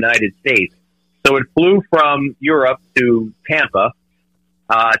in the United States. So it flew from Europe to Tampa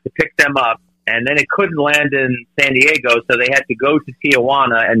to pick them up, and then it couldn't land in San Diego, so they had to go to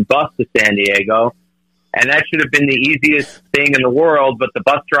Tijuana and bus to San Diego. And that should have been the easiest thing in the world, but the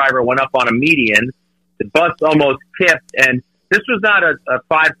bus driver went up on a median. The bus almost tipped, and this was not a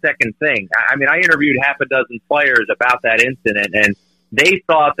 5-second thing. I mean, I interviewed half a dozen players about that incident, and they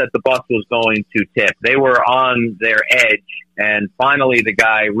thought that the bus was going to tip. They were on their edge, and finally the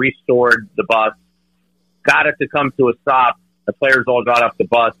guy restored the bus, got it to come to a stop. The players all got off the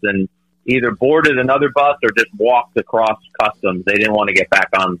bus and either boarded another bus or just walked across customs. They didn't want to get back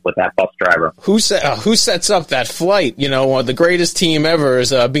on with that bus driver. Who sets up that flight? The greatest team ever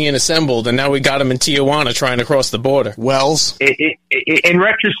is being assembled, and now we got them in Tijuana trying to cross the border. Wells? In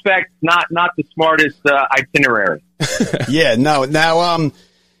retrospect, not the smartest itinerary. Yeah, no. Now,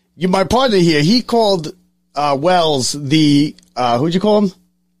 my partner here, he called Wells the, who'd you call him?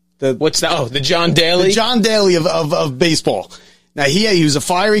 The John Daly? The John Daly of baseball. Now, he was a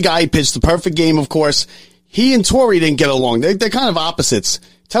fiery guy. He pitched the perfect game, of course. He and Torre didn't get along. They're kind of opposites.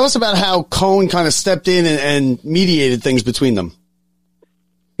 Tell us about how Cohn kind of stepped in and mediated things between them.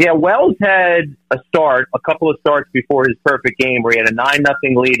 Yeah, Wells had a couple of starts before his perfect game where he had a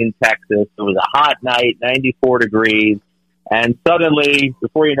 9-0 lead in Texas. It was a hot night, 94 degrees. And suddenly,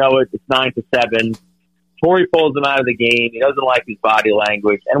 before you know it, it's 9-7. Torre pulls him out of the game. He doesn't like his body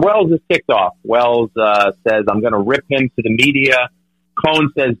language. And Wells is kicked off. Wells says, I'm going to rip him to the media.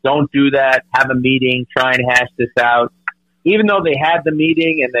 Cohn says, don't do that. Have a meeting. Try and hash this out. Even though they had the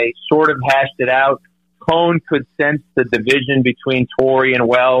meeting and they sort of hashed it out, Cohn could sense the division between Torre and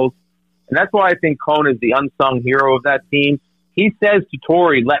Wells. And that's why I think Cohn is the unsung hero of that team. He says to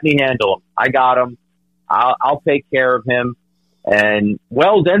Torre, let me handle him. I got him. I'll take care of him. And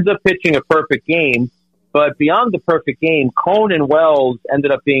Wells ends up pitching a perfect game. But beyond the perfect game, Cone and Wells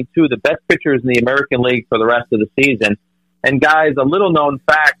ended up being two of the best pitchers in the American League for the rest of the season. And guys, a little known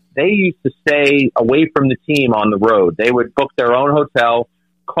fact, they used to stay away from the team on the road. They would book their own hotel.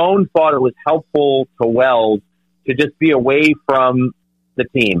 Cone thought it was helpful to Wells to just be away from the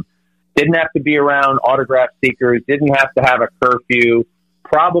team. Didn't have to be around autograph seekers, didn't have to have a curfew,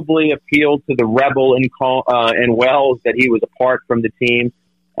 probably appealed to the rebel in Wells that he was apart from the team.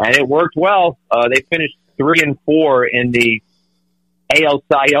 And it worked well. They finished 3-4 in the AL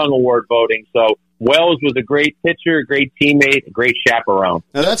Cy Young Award voting. So Wells was a great pitcher, a great teammate, a great chaperone.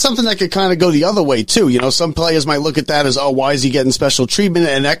 Now, that's something that could kind of go the other way, too. You know, some players might look at that as, oh, why is he getting special treatment?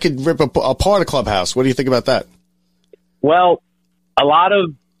 And that could rip apart a clubhouse. What do you think about that? Well, a lot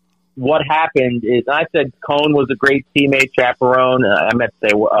of what happened is, I said Cone was a great teammate, chaperone. I meant to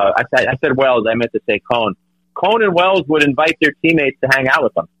say, I said Wells. I meant to say Cone. Cone and Wells would invite their teammates to hang out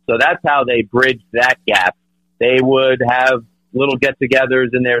with them. So that's how they bridged that gap. They would have little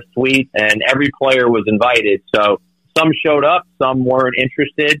get-togethers in their suite, and every player was invited. So some showed up, some weren't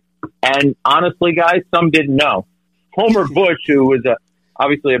interested, and honestly, guys, some didn't know. Homer Bush, who was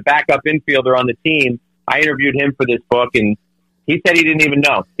obviously a backup infielder on the team, I interviewed him for this book, and he said he didn't even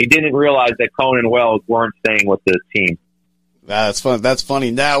know. He didn't realize that Cone and Wells weren't staying with the team. That's fun. That's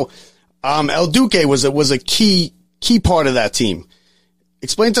funny. Now, El Duque was a key part of that team.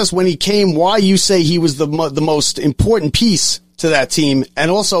 Explain to us when he came, why you say he was the most important piece to that team.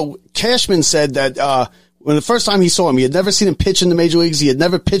 And also, Cashman said that when the first time he saw him, he had never seen him pitch in the major leagues. He had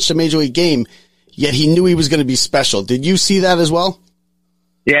never pitched a major league game, yet he knew he was going to be special. Did you see that as well?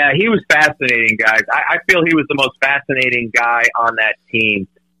 Yeah, he was fascinating, guys. I feel he was the most fascinating guy on that team.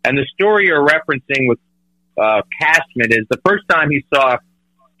 And the story you're referencing with Cashman is the first time he saw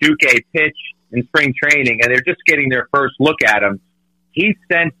Duque pitch in spring training, and they're just getting their first look at him. He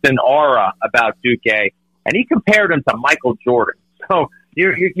sensed an aura about Duque, and he compared him to Michael Jordan. So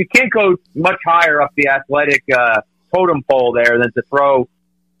you can't go much higher up the athletic totem pole there than to throw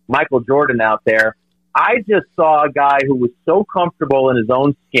Michael Jordan out there. I just saw a guy who was so comfortable in his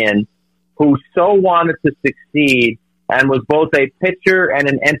own skin, who so wanted to succeed, and was both a pitcher and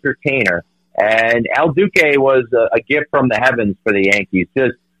an entertainer. And El Duque was a gift from the heavens for the Yankees.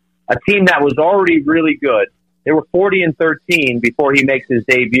 Just a team that was already really good. They were 40-13 before he makes his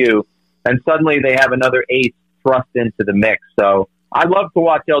debut, and suddenly they have another ace thrust into the mix. So I love to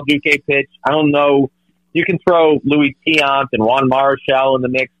watch El Duque pitch. I don't know. You can throw Louis Tiant and Juan Marichal in the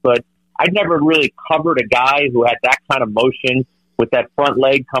mix, but I'd never really covered a guy who had that kind of motion with that front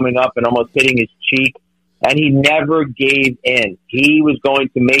leg coming up and almost hitting his cheek, and he never gave in. He was going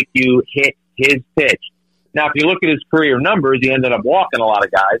to make you hit his pitch. Now, if you look at his career numbers, he ended up walking a lot of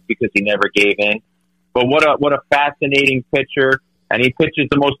guys because he never gave in. But what a fascinating pitcher, and he pitches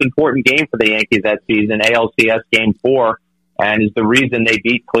the most important game for the Yankees that season, ALCS Game 4, and is the reason they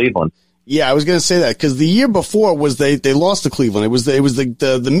beat Cleveland. Yeah, I was going to say that because the year before was they lost to Cleveland. It was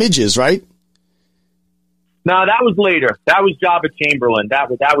the midges, right? No, that was later. That was Jabba Chamberlain. That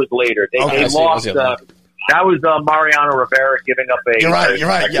was later. They lost. That was Mariano Rivera giving up a. You're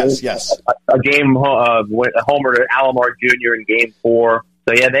right. Yes. A game homer to Alomar Jr. in Game 4.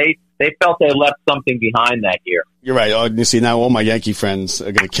 So yeah, they felt they left something behind that year. You're right. Oh, you see, now all my Yankee friends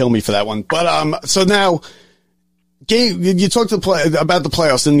are going to kill me for that one. But so now, you talked about the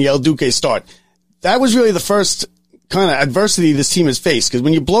playoffs and the El Duque start. That was really the first kind of adversity this team has faced, because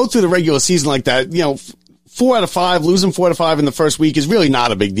when you blow through the regular season like that, 4 out of 5, losing 4 out of 5 in the first week is really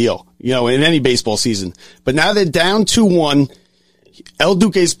not a big deal, in any baseball season. But now they're down 2-1. El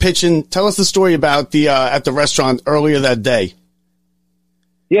Duque's pitching. Tell us the story about at the restaurant earlier that day.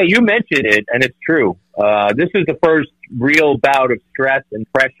 Yeah, you mentioned it, and it's true. This is the first real bout of stress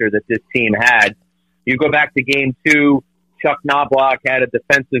and pressure that this team had. You go back to Game 2, Chuck Knobloch had a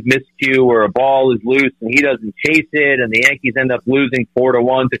defensive miscue where a ball is loose and he doesn't chase it, and the Yankees end up losing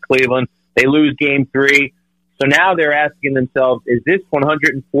 4-1 to Cleveland. They lose Game 3. So now they're asking themselves, is this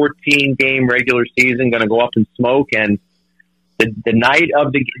 114-game regular season going to go up in smoke? And the night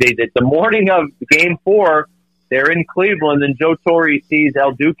of the morning of Game 4, they're in Cleveland, and Joe Torre sees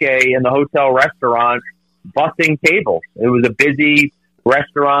El Duque in the hotel restaurant bussing tables. It was a busy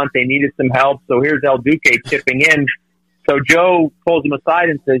restaurant. They needed some help, so here's El Duque chipping in. So Joe pulls him aside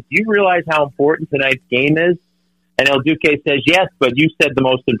and says, do you realize how important tonight's game is? And El Duque says, yes, but you said the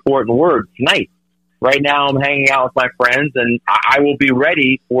most important word, tonight. Right now I'm hanging out with my friends, and I will be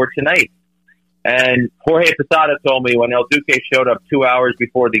ready for tonight. And Jorge Posada told me when El Duque showed up 2 hours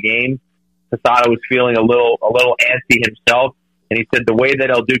before the game, Posada was feeling a little antsy himself, and he said the way that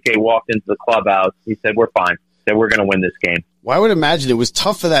El Duque walked into the clubhouse, he said, we're fine. He said, we're going to win this game. Well, I would imagine it was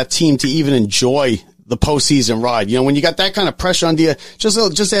tough for that team to even enjoy the postseason ride. You know, when you got that kind of pressure on you, just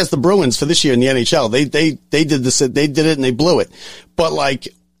ask the Bruins for this year in the NHL. They did this, they did it and they blew it. But like,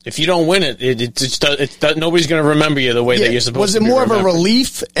 if you don't win it, nobody's going to remember you the way that you're supposed to. Was it more of remembered. a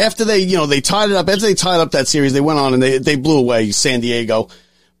relief after they tied it up? After they tied up that series, they went on and they blew away San Diego.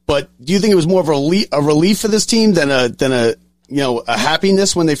 But do you think it was more of a relief for this team than a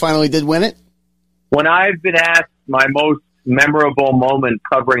happiness when they finally did win it? When I've been asked my most memorable moment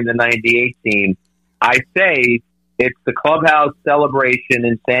covering the 98 team, I say it's the clubhouse celebration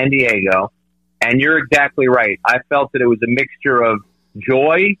in San Diego, and you're exactly right. I felt that it was a mixture of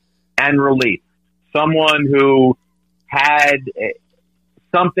joy and relief. Someone who had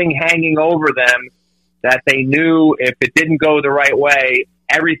something hanging over them that they knew if it didn't go the right way,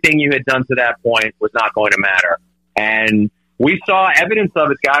 everything you had done to that point was not going to matter. And we saw evidence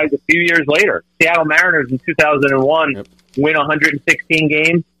of it, guys, a few years later. Seattle Mariners in 2001 win 116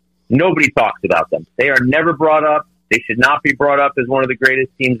 games. Nobody talks about them. They are never brought up. They should not be brought up as one of the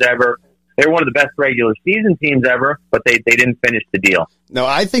greatest teams ever. They were one of the best regular season teams ever, but they didn't finish the deal. No,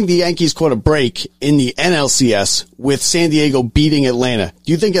 I think the Yankees caught a break in the NLCS with San Diego beating Atlanta.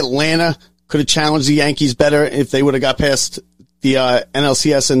 Do you think Atlanta could have challenged the Yankees better if they would have got past the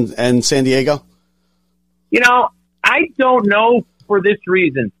NLCS and San Diego? You know, I don't know for this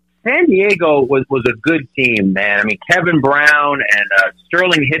reason. San Diego was a good team, man. I mean, Kevin Brown and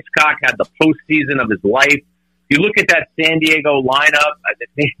Sterling Hitchcock had the postseason of his life. You look at that San Diego lineup,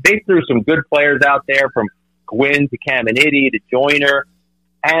 they threw some good players out there, from Gwynn to Caminiti to Joyner.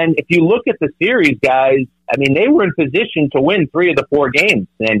 And if you look at the series, guys, I mean, they were in position to win 3 of the 4 games,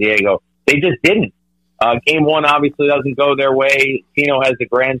 San Diego. They just didn't. Game 1 obviously doesn't go their way. Tino has a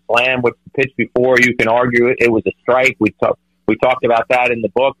grand slam, which the pitch before, you can argue it was a strike. We talked about that in the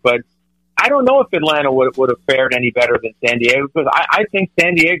book, but I don't know if Atlanta would have fared any better than San Diego, because I think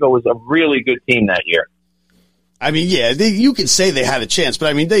San Diego was a really good team that year. I mean, yeah, you could say they had a chance, but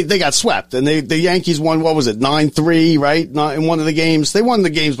I mean, they got swept, and the Yankees won, what was it, 9-3, right? In one of the games. They won the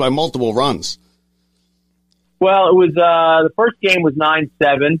games by multiple runs. Well, it was, the first game was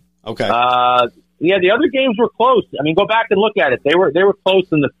 9-7. Okay. Yeah, the other games were close. I mean, go back and look at it. They were close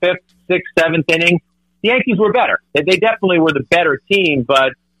in the 5th, 6th, 7th inning. The Yankees were better. They definitely were the better team,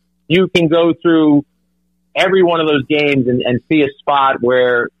 but you can go through every one of those games and see a spot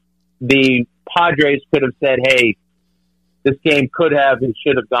where the Padres could have said, hey, this game could have and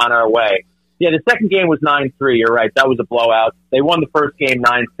should have gone our way. Yeah, the second game was 9-3. You're right. That was a blowout. They won the first game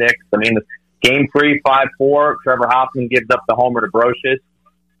 9-6. I mean, game 3, 5-4. Trevor Hoffman gives up the homer to Brocious.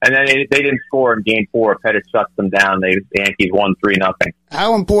 And then they didn't score in game 4. Pettit shuts them down. The Yankees won 3-0.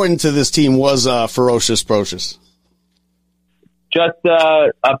 How important to this team was Ferocious Brocious? Just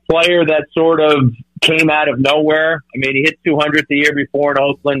a player that sort of came out of nowhere. I mean, he hit 200 the year before in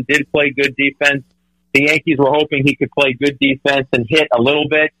Oakland, did play good defense. The Yankees were hoping he could play good defense and hit a little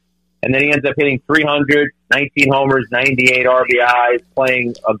bit. And then he ends up hitting 300, 19 homers, 98 RBIs,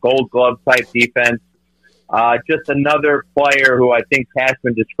 playing a Gold Glove type defense. Just another player who I think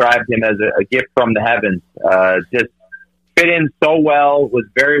Cashman described him as a gift from the heavens. Just fit in so well, was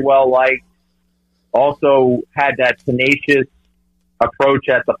very well liked. Also had that tenacious approach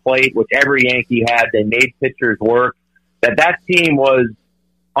at the plate, which every Yankee had. They made pitchers work. That team was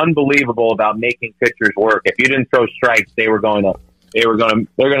unbelievable about making pitchers work. If you didn't throw strikes, they're going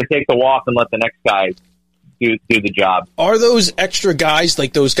to take the walk and let the next guy do the job. Are those extra guys,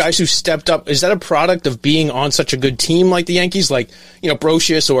 like those guys who stepped up, is that a product of being on such a good team like the Yankees, like,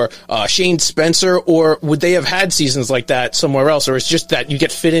 Brocious or Shane Spencer, or would they have had seasons like that somewhere else? Or it's just that you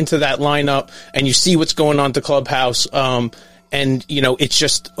get fit into that lineup and you see what's going on at the clubhouse, and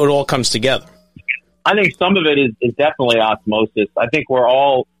it all comes together? I think some of it is definitely osmosis. I think we're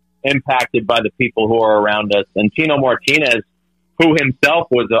all impacted by the people who are around us. And Tino Martinez, who himself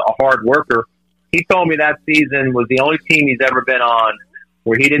was a hard worker, he told me that season was the only team he's ever been on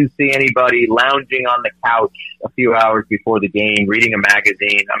where he didn't see anybody lounging on the couch a few hours before the game, reading a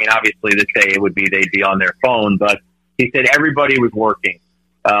magazine. I mean, obviously this day they'd be on their phone, but he said everybody was working.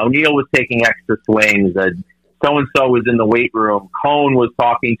 O'Neill was taking extra swings. So-and-so was in the weight room. Cone was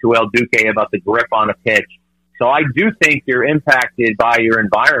talking to El Duque about the grip on a pitch. So I do think you're impacted by your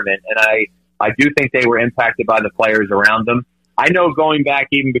environment, and I do think they were impacted by the players around them. I know going back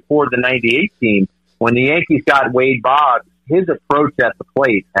even before the 98 team, when the Yankees got Wade Boggs, his approach at the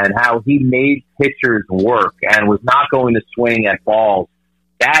plate and how he made pitchers work and was not going to swing at balls,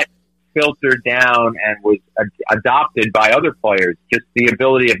 that filtered down and was adopted by other players, just the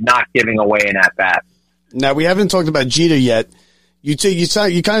ability of not giving away an at-bat. Now, we haven't talked about Jeter yet. You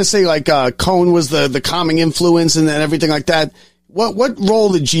kind of say like Cone was the calming influence and everything like that. What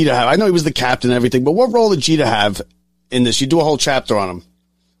role did Jeter have? I know he was the captain and everything, but what role did Jeter have in this? You do a whole chapter on him.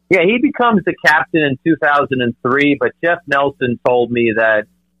 Yeah, he becomes the captain in 2003, but Jeff Nelson told me that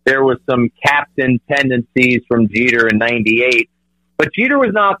there was some captain tendencies from Jeter in 98. But Jeter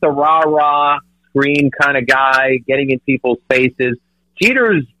was not the rah-rah, scream kind of guy, getting in people's faces.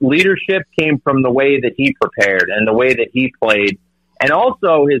 Jeter's leadership came from the way that he prepared and the way that he played, and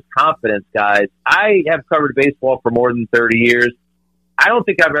also his confidence, guys. I have covered baseball for more than 30 years. I don't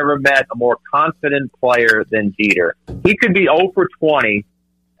think I've ever met a more confident player than Jeter. He could be 0 for 20,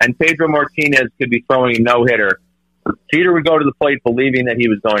 and Pedro Martinez could be throwing a no-hitter. Jeter would go to the plate believing that he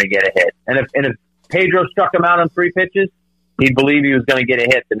was going to get a hit. And if Pedro struck him out on 3 pitches, he'd believe he was going to get a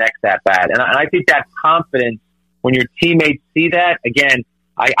hit the next at-bat. And I think that confidence, when your teammates see that, again,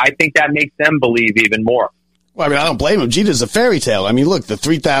 I think that makes them believe even more. Well, I mean, I don't blame him. Jeter's a fairy tale. I mean, look, the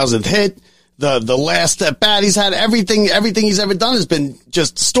 3,000th hit, the last at-bat, he's had everything he's ever done has been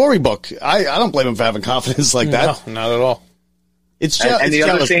just storybook. I don't blame him for having confidence like that. No, not at all. It's just, and the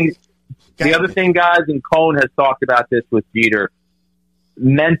other thing, guys, and Cone has talked about this with Jeter,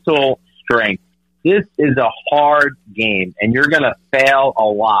 mental strength. This is a hard game, and you're going to fail a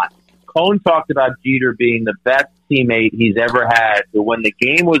lot. Cone talked about Jeter being the best teammate he's ever had. So when the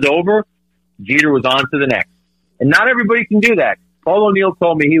game was over, Jeter was on to the next. And not everybody can do that. Paul O'Neill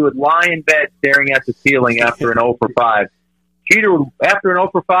told me he would lie in bed staring at the ceiling after an 0 for 5. After an 0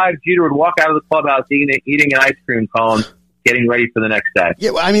 for 5, Jeter would walk out of the clubhouse eating an ice cream cone, getting ready for the next day.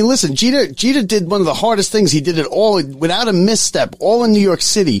 Yeah, I mean, listen, Jeter did one of the hardest things. He did it all without a misstep, all in New York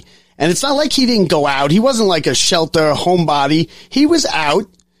City. And it's not like he didn't go out. He wasn't like a shelter homebody. He was out.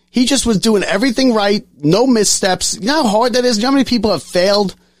 He just was doing everything right. No missteps. You know how hard that is? You know how many people have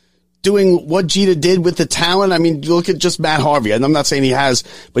failed doing what Jeter did with the talent? I mean, look at just Matt Harvey. And I'm not saying he has,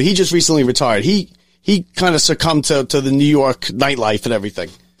 but he just recently retired. He kind of succumbed to the New York nightlife and everything.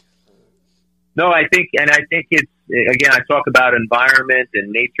 No, I think it's, again, I talk about environment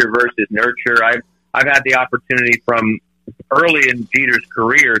and nature versus nurture. I've had the opportunity from early in Jeter's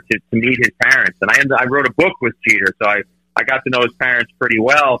career to meet his parents. And I wrote a book with Jeter, so I got to know his parents pretty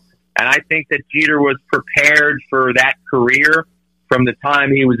well. And I think that Jeter was prepared for that career from the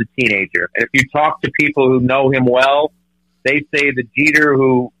time he was a teenager. And if you talk to people who know him well, they say the Jeter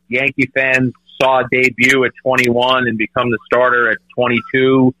who Yankee fans saw debut at 21 and become the starter at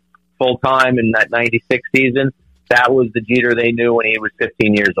 22 full-time in that 96 season, that was the Jeter they knew when he was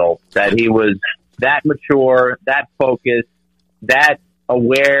 15 years old. That he was that mature, that focused, that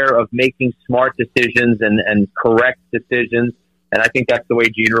aware of making smart decisions and correct decisions. And I think that's the way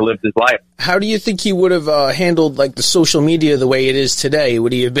Jeter lived his life. How do you think he would have handled like the social media the way it is today?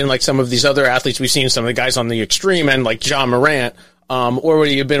 Would he have been like some of these other athletes we've seen, some of the guys on the extreme end, like John Morant, or would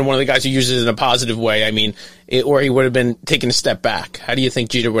he have been one of the guys who uses it in a positive way? I mean, or he would have been taking a step back. How do you think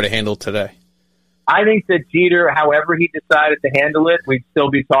Jeter would have handled today? I think that Jeter, however he decided to handle it, we'd still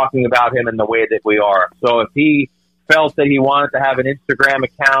be talking about him in the way that we are. So if he felt that he wanted to have an Instagram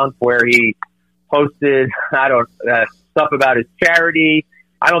account where he posted, stuff about his charity,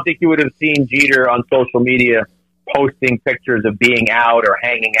 I don't think you would have seen Jeter on social media posting pictures of being out or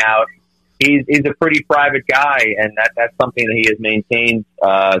hanging out. He's a pretty private guy, and that's something that he has maintained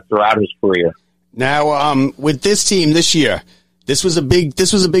throughout his career. Now, with this team this year, this was a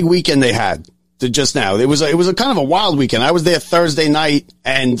big weekend they had. Just now, it was a kind of a wild weekend. I was there Thursday night,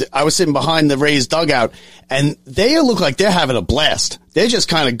 and I was sitting behind the Rays dugout, and they look like they're having a blast. They're just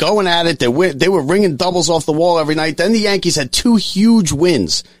kind of going at it. They were ringing doubles off the wall every night. Then the Yankees had 2 huge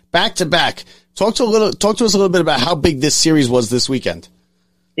wins back to back. Talk to us a little bit about how big this series was this weekend.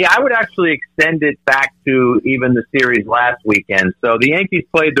 Yeah, I would actually extend it back to even the series last weekend. So the Yankees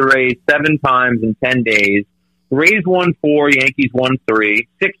played the Rays 7 times in 10 days. The Rays won 4, Yankees won 3.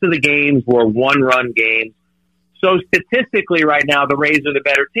 6 of the games were 1-run games. So statistically right now, the Rays are the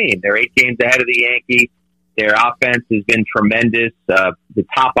better team. They're 8 games ahead of the Yankees. Their offense has been tremendous, the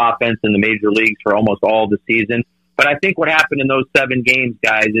top offense in the major leagues for almost all the season. But I think what happened in those 7 games,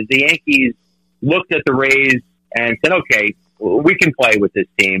 guys, is the Yankees looked at the Rays and said, okay, we can play with this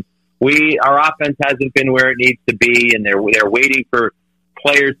team. Our offense hasn't been where it needs to be, and they're waiting for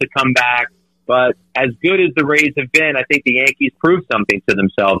players to come back. But as good as the Rays have been, I think the Yankees proved something to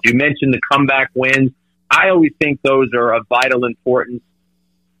themselves. You mentioned the comeback wins. I always think those are of vital importance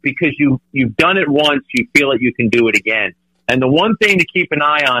because you've done it once, you feel that you can do it again. And the one thing to keep an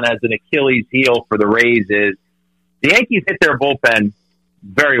eye on as an Achilles heel for the Rays is the Yankees hit their bullpen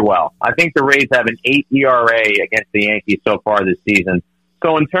very well. I think the Rays have an 8 ERA against the Yankees so far this season.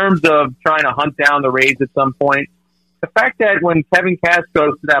 So in terms of trying to hunt down the Rays at some point, the fact that when Kevin Cash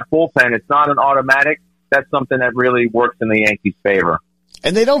goes to that bullpen, it's not an automatic, that's something that really works in the Yankees' favor.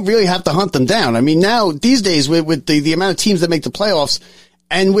 And they don't really have to hunt them down. I mean, now, these days, with the amount of teams that make the playoffs,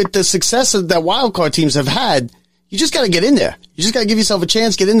 and with the success that wild card teams have had, you just got to get in there. You just got to give yourself a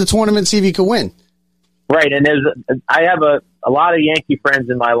chance, get in the tournament, see if you can win. Right, and I have a lot of Yankee friends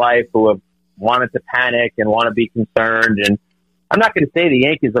in my life who have wanted to panic and want to be concerned, and I'm not going to say the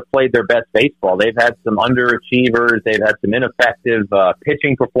Yankees have played their best baseball. They've had some underachievers. They've had some ineffective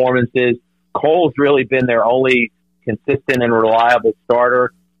pitching performances. Cole's really been their only consistent and reliable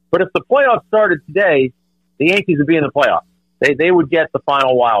starter. But if the playoffs started today, the Yankees would be in the playoffs. They would get the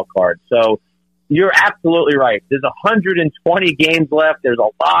final wild card. So you're absolutely right. There's 120 games left. There's a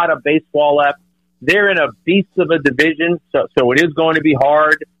lot of baseball left. They're in a beast of a division, so it is going to be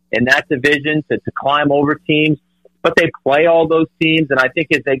hard in that division to climb over teams. But they play all those teams, and I think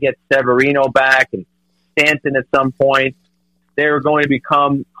as they get Severino back and Stanton at some point, they're going to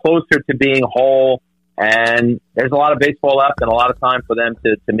become closer to being whole. And there's a lot of baseball left and a lot of time for them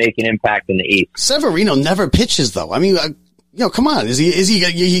to make an impact in the East. Severino never pitches, though. I mean, come on. Is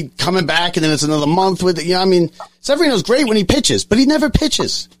he coming back and then it's another month with, I mean, Severino's great when he pitches, but he never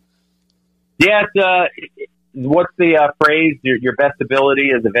pitches. Yeah, what's the phrase? Your best ability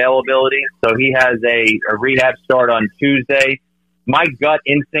is availability. So he has a rehab start on Tuesday. My gut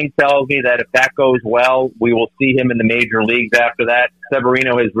instinct tells me that if that goes well, we will see him in the major leagues after that.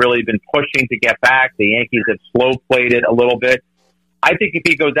 Severino has really been pushing to get back. The Yankees have slow-played it a little bit. I think if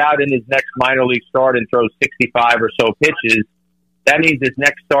he goes out in his next minor league start and throws 65 or so pitches, that means his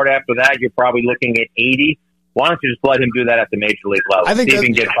next start after that, you're probably looking at 80. Why don't you just let him do that at the major league level? I think see if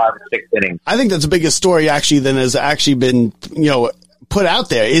he can get 5 or 6 innings. I think that's a bigger story actually than has actually been, put out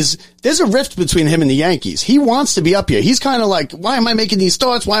there. Is there's a rift between him and the Yankees. He wants to be up here. He's kind of like, why am I making these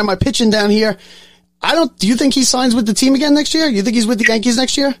starts? Why am I pitching down here? Do you think he signs with the team again next year? You think he's with the Yankees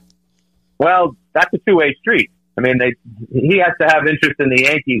next year? Well, that's a two-way street. I mean, he has to have interest in the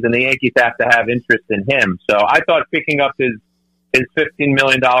Yankees, and the Yankees have to have interest in him. So I thought picking up his $15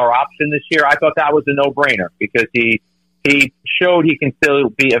 million option this year, I thought that was a no-brainer because he showed he can still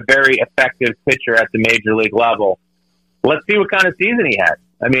be a very effective pitcher at the major league level. Let's see what kind of season he has.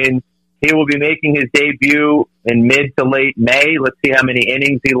 I mean, he will be making his debut in mid to late May. Let's see how many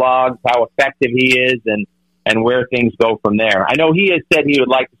innings he logs, how effective he is, and where things go from there. I know he has said he would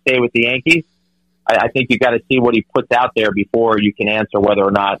like to stay with the Yankees. I think you got to see what he puts out there before you can answer whether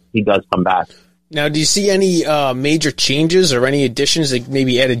or not he does come back. Now, do you see any major changes or any additions that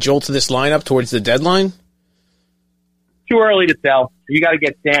maybe add a jolt to this lineup towards the deadline? Too early to tell. You got to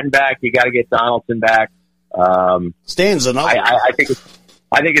get Stanton back. You got to get Donaldson back. Stanton's another. I think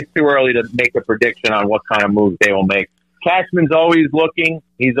it's too early to make a prediction on what kind of moves they will make. Cashman's always looking.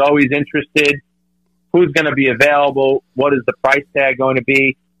 He's always interested. Who's going to be available? What is the price tag going to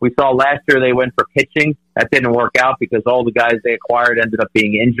be? We saw last year they went for pitching. That didn't work out because all the guys they acquired ended up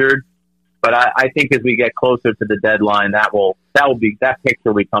being injured. But I think as we get closer to the deadline, that picture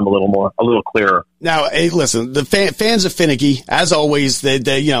will become a little clearer. Now, hey, listen, the fans are finicky as always. They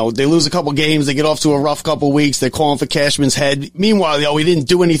lose a couple games, they get off to a rough couple weeks. They're calling for Cashman's head. Meanwhile, he didn't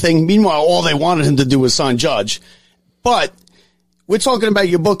do anything. Meanwhile, all they wanted him to do was sign Judge. But we're talking about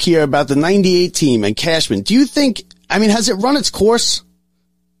your book here about the '98 team and Cashman. Do you think? I mean, has it run its course?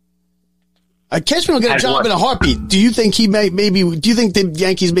 Cashman will get a job in a heartbeat. Do you think do you think the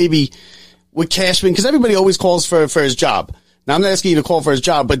Yankees maybe with Cashman, because everybody always calls for his job. Now, I'm not asking you to call for his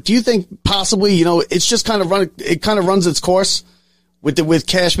job, but do you think possibly, it's just kind of runs its course with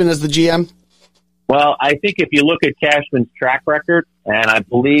Cashman as the GM? Well, I think if you look at Cashman's track record, and I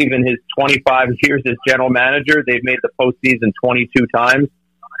believe in his 25 years as general manager, they've made the postseason 22 times.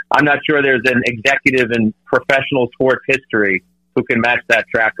 I'm not sure there's an executive in professional sports history who can match that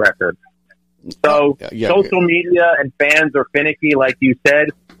track record. So social media and fans are finicky, like you said.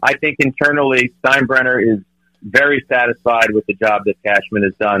 I think internally, Steinbrenner is very satisfied with the job that Cashman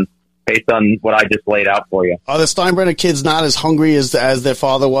has done based on what I just laid out for you. Are the Steinbrenner kids not as hungry as their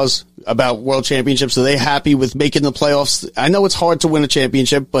father was about world championships? Are they happy with making the playoffs? I know it's hard to win a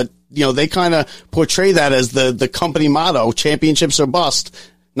championship, but they kind of portray that as the company motto, championships or bust,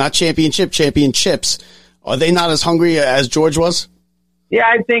 not championships. Are they not as hungry as George was? Yeah,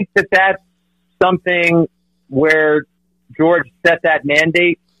 I think that's something where George set that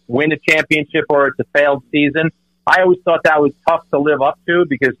mandate, win a championship or it's a failed season. I always thought that was tough to live up to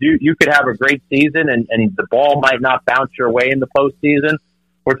because you could have a great season and the ball might not bounce your way in the postseason.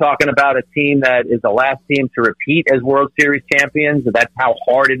 We're talking about a team that is the last team to repeat as World Series champions. That's how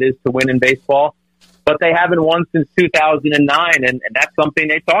hard it is to win in baseball. But they haven't won since 2009, and that's something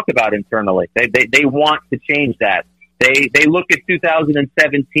they talk about internally. They want to change that. They look at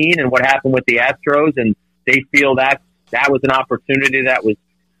 2017 and what happened with the Astros, and they feel that was an opportunity that was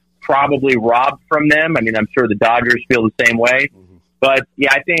probably robbed from them. I mean, I'm sure the Dodgers feel the same way. But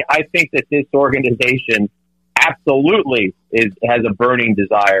yeah, I think that this organization absolutely has a burning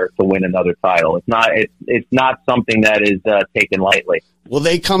desire to win another title. It's not something that is taken lightly. Will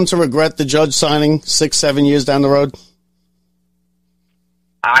they come to regret the Judge signing 6-7 years down the road?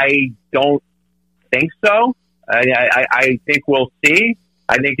 I don't think so. I think we'll see.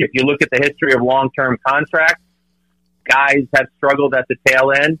 I think if you look at the history of long-term contracts, guys have struggled at the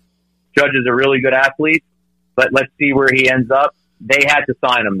tail end. Judge is a really good athlete, but let's see where he ends up. They had to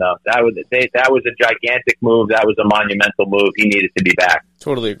sign him, though. That was a gigantic move. That was a monumental move. He needed to be back.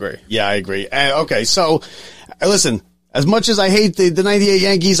 Totally agree. Yeah, I agree. Okay, so listen, as much as I hate the 98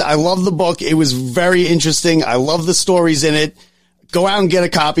 Yankees, I love the book. It was very interesting. I love the stories in it. Go out and get a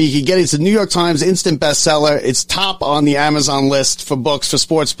copy. You can get it. It's a New York Times instant bestseller. It's top on the Amazon list for books, for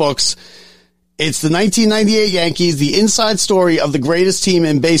sports books. It's the 1998 Yankees, the inside story of the greatest team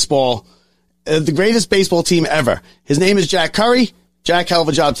in baseball, the greatest baseball team ever. His name is Jack Curry. Jack, hell of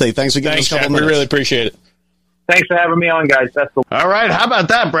a job today. Thanks for giving us a couple minutes. We really appreciate it. Thanks for having me on, guys. All right. How about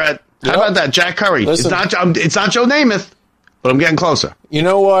that, Brett? How about that, Jack Curry? Listen, it's not Joe Namath, but I'm getting closer. You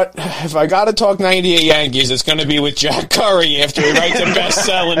know what? If I got to talk 98 Yankees, it's going to be with Jack Curry after he writes a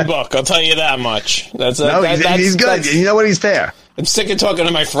best-selling book. I'll tell you that much. He's good. You know what? He's fair. I'm sick of talking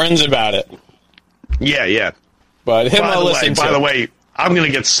to my friends about it. Yeah. But him I'll listen to. By the way, I'm going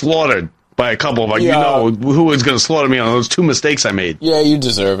to get slaughtered by a couple of you know who is going to slaughter me on those two mistakes I made. Yeah, you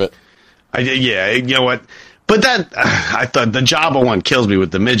deserve it. You know what? But I thought the Jabba one kills me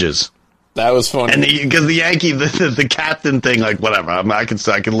with the midges. That was funny. And because the Yankee, the captain thing, like whatever, I can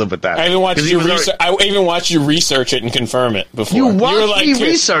live with that. I even watched you research it and confirm it before. You watched me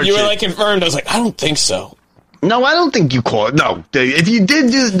research it. You were like confirmed. I was like, I don't think so. No, I don't think you called it. No, if you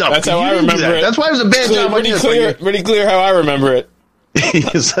did do no, that's how I remember it. That's why it was a bad job. Pretty clear how I remember it.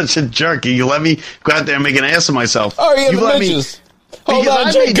 You're such a jerk. You let me go out there and make an ass of myself. Oh, yeah, the midges. Hold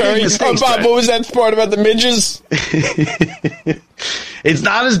on, Jay Curry. Bob, what was that part about the midges? It's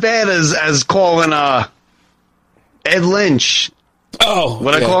not as bad as calling Ed Lynch. Oh,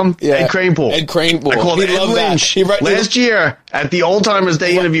 what I call him? Yeah. Ed Kranepool. Ed Kranepool. I called Ed Lynch. Last year at the Old Timers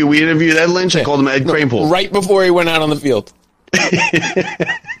Day interview, we interviewed Ed Lynch. I called him Ed Kranepool. Right before he went out on the field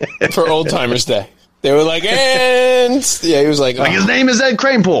for Old Timers Day. They were like, and he was like, his name is Ed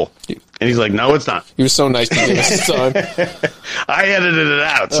Kranepool. And he's like, no, it's not. He was so nice to give us his time. I edited it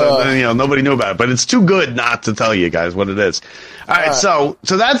out, so nobody knew about it. But it's too good not to tell you guys what it is. All right, so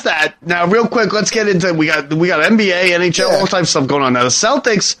that's that. Now, real quick, let's get into we got NBA, NHL, all types of stuff going on. Now, the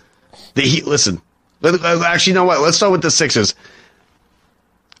Celtics, the Heat. Listen, actually, you know what? Let's start with the Sixers.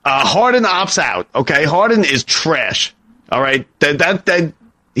 Harden opts out. Okay, Harden is trash. All right, that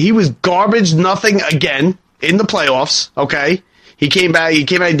he was garbage, nothing again in the playoffs. Okay. He came back. He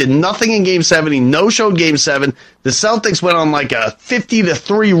did nothing in Game 7. He no-showed Game 7. The Celtics went on like a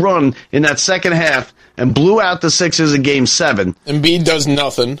 50-3 run in that second half and blew out the Sixers in Game 7. Embiid does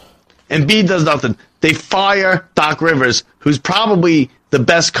nothing. They fire Doc Rivers, who's probably the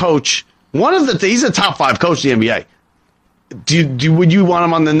best coach. He's a top 5 coach in the NBA. Would you want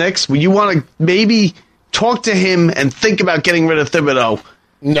him on the Knicks? Would you want to maybe talk to him and think about getting rid of Thibodeau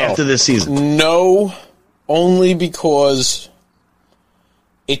after this season? No, only because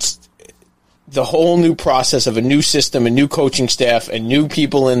it's the whole new process of a new system, a new coaching staff, and new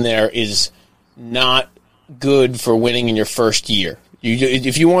people in there is not good for winning in your first year.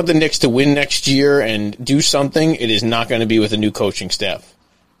 If you want the Knicks to win next year and do something, it is not going to be with a new coaching staff.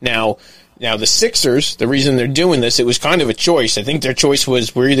 Now the Sixers, the reason they're doing this, it was kind of a choice. I think their choice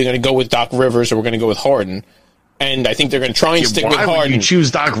was we're either going to go with Doc Rivers or we're going to go with Harden. And I think they're going to try and stick with Harden. Why would you choose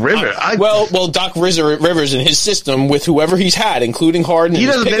Doc Rivers? Well, Doc Rivers in his system with whoever he's had, including Harden, they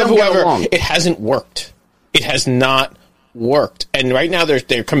don't get along. It hasn't worked. It has not worked. And right now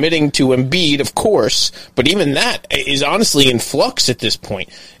they're committing to Embiid, of course, but even that is honestly in flux at this point.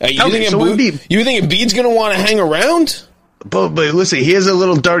 You think Embiid's going to want to hang around? But listen, here's a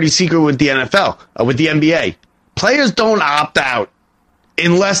little dirty secret with the NFL, with the NBA. Players don't opt out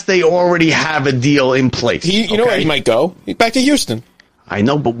unless they already have a deal in place. You know where he might go? Back to Houston. I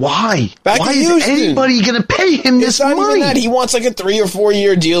know, but why? Why is anybody going to pay him this money? It's not even that. He wants like a 3 or 4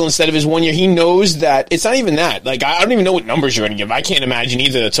 year deal instead of his 1 year. He knows that. It's not even that. Like, I don't even know what numbers you're going to give. I can't imagine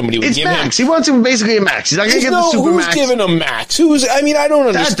either that somebody would give max. him. He wants him basically a max. He's not going to get the super max. Who's giving him max? I don't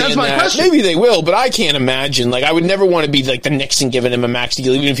understand that's my question. Maybe they will, but I can't imagine. Like, I would never want to be like the Knicks and giving him a max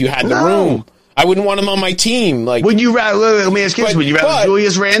deal, even if you had the room. I wouldn't want him on my team. Like, would you rather? Let me ask you this: would you rather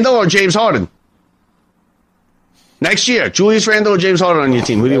Julius Randle or James Harden? Next year, Julius Randle or James Harden on your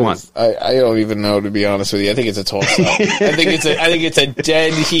team? Who do you want? I don't even know, to be honest with you. I think it's a toss-up. I think it's a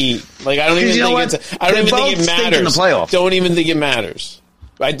dead heat. Like I don't even think it matters. In the playoffs. Don't even think it matters.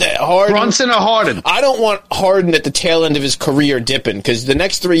 Harden, Brunson or Harden? I don't want Harden at the tail end of his career dipping, because the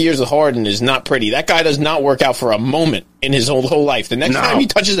next 3 years of Harden is not pretty. That guy does not work out for a moment in his whole life. The next time he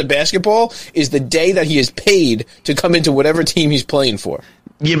touches a basketball is the day that he is paid to come into whatever team he's playing for.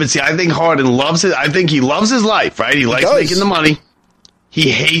 Yeah, but see, I think Harden loves it. I think he loves his life, right? He likes making the money.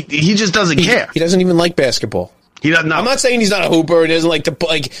 He just doesn't care. He doesn't even like basketball. He doesn't know. I'm not saying he's not a hooper and doesn't like to,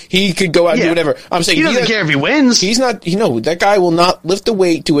 like, he could go out and do whatever. I'm saying he doesn't care if he wins. He's not, that guy will not lift a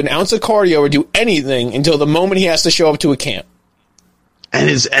weight, do an ounce of cardio, or do anything until the moment he has to show up to a camp. And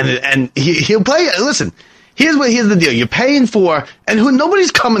he'll play. Listen, here's the deal. You're paying for, and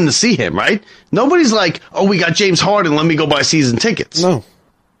nobody's coming to see him, right? Nobody's like, oh, we got James Harden, let me go buy season tickets. No.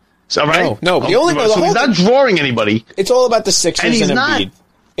 So, right? No. He's not drawing anybody. It's all about the Sixers and Embiid.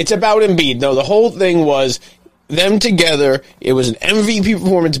 It's about Embiid. No, the whole thing was them together. It was an MVP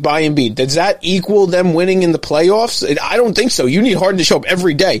performance by Embiid. Does that equal them winning in the playoffs? I don't think so. You need Harden to show up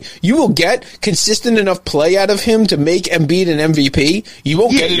every day. You will get consistent enough play out of him to make Embiid an MVP. You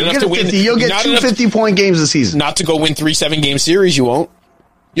won't get it enough to win. You'll get 2 50-point games a season. Not to go win 3 7-game series, you won't.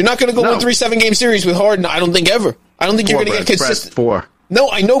 You're not going to go win 3 7-game series with Harden, I don't think, ever. I don't think you're going to get consistent. 4. No,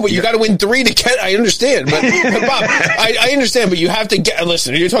 I know, but you got to win 3 to get. I understand, but Bob, I understand, but you have to get.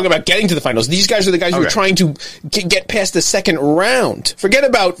 Listen, you're talking about getting to the finals. These guys are the guys who are trying to get past the second round. Forget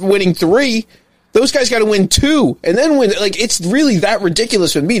about winning 3. Those guys got to win 2 and then win. Like, it's really that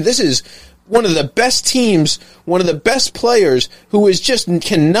ridiculous with me. This is one of the best teams, one of the best players who is just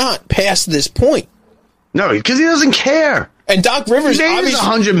cannot pass this point. No, because he doesn't care. And Doc Rivers, obviously,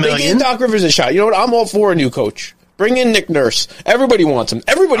 $100 million. They gave Doc Rivers a shot. You know what? I'm all for a new coach. Bring in Nick Nurse. Everybody wants him.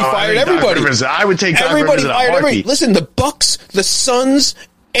 Everybody fired everybody. I would take Doc Rivers in a heartbeat. Listen, the Bucks, the Suns,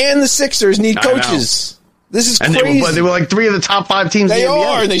 and the Sixers need coaches. This is crazy. They were like 3 of the top 5 teams in the NBA. They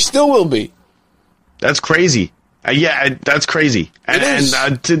are, and they still will be. That's crazy. That's crazy.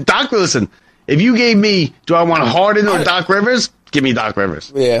 And Doc, listen, if you gave me, do I want Harden or Doc Rivers? Give me Doc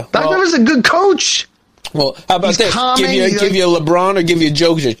Rivers. Yeah. Doc Rivers is a good coach. Well, how about this? Give you LeBron or give you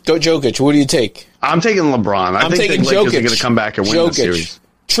Jokic? What do you take? I'm taking LeBron. I think the Lakers are going to come back and win the series.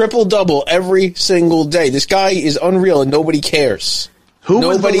 Triple-double every single day. This guy is unreal, and nobody cares.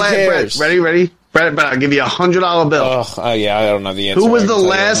 Nobody cares. Ready? Brett, I'll give you $100 bill. I don't know the answer. Who was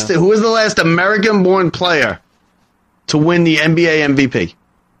the last American-born player to win the NBA MVP?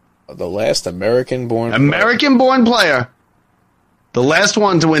 The last American-born player. The last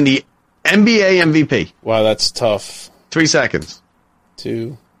one to win the NBA MVP. Wow, that's tough. 3 seconds.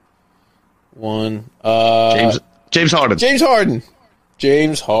 2, 1. James Harden. James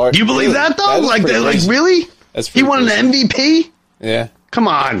Harden. Do you believe that though? Like really? He won an MVP? Yeah. Come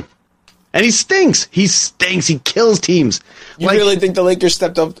on. And he stinks. He kills teams. You really think the Lakers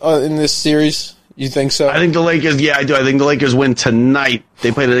stepped up in this series? You think so? I think the Lakers. Yeah, I do. I think the Lakers win tonight.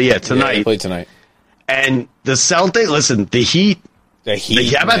 They played it. Tonight. Yeah, they played tonight. And the Celtics. Listen, the Heat.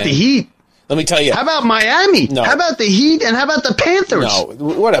 How about the Heat? Let me tell you. How about Miami? No. How about the Heat? And how about the Panthers? No.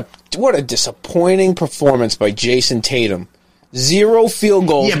 What a disappointing performance by Jason Tatum. 0 field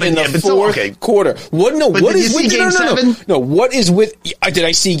goals in the fourth quarter. What is with Game 7? No, what is with? Did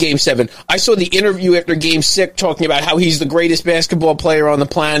I see Game 7? I saw the interview after Game 6 talking about how he's the greatest basketball player on the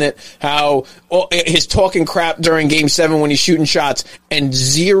planet. How his talking crap during Game 7 when he's shooting shots, and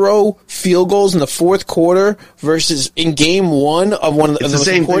 0 field goals in the fourth quarter versus in Game 1 of one of the most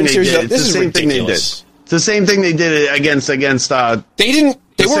important series. This is ridiculous. It's the same thing they did against. They weren't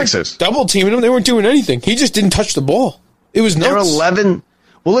Sixers. Double teaming him. They weren't doing anything. He just didn't touch the ball. It was nuts. They were 11.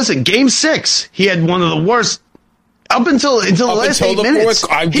 Well, listen, Game 6, he had one of the worst up until the last 8 minutes.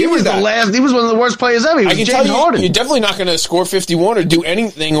 He was one of the worst players ever. He was James Harden. You're definitely not going to score 51 or do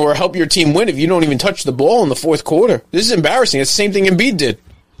anything or help your team win if you don't even touch the ball in the fourth quarter. This is embarrassing. It's the same thing Embiid did.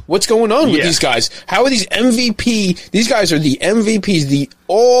 What's going on with these guys? How are these MVP? These guys are the MVPs, the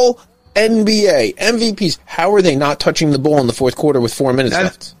all NBA MVPs. How are they not touching the ball in the fourth quarter with 4 minutes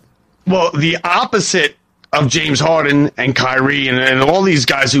left? Well, the opposite of James Harden and Kyrie and all these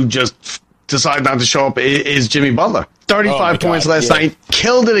guys who just decide not to show up is Jimmy Butler. 35 points last night,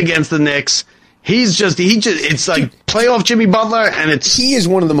 killed it against the Knicks. It's like playoff Jimmy Butler, and he is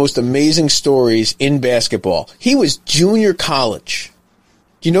one of the most amazing stories in basketball. He was junior college.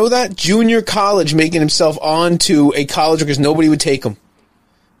 Do you know that? Junior college, making himself onto a college because nobody would take him.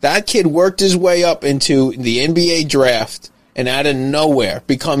 That kid worked his way up into the NBA draft and out of nowhere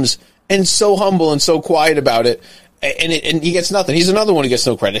becomes and so humble and so quiet about it, and he gets nothing. He's another one who gets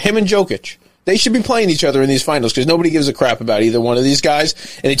no credit. Him and Jokic. They should be playing each other in these finals because nobody gives a crap about either one of these guys.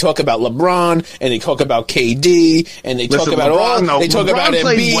 And they talk about LeBron, and they talk about KD, and they talk about they talk about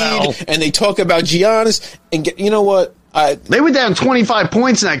Embiid, and they talk about Giannis. And you know what? They were down 25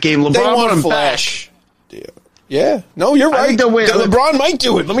 points in that game. LeBron won them flash. Yeah. No, you're right. LeBron might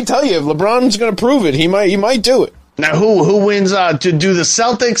do it. Let me tell you, if LeBron's going to prove it, he might do it. Now, who wins? To do the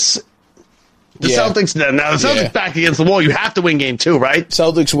Celtics? Celtics. Now the Celtics back against the wall. You have to win game 2, right?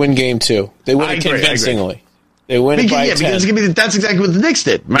 Celtics win game 2. They win it convincingly. They win it by 10. Because that's exactly what the Knicks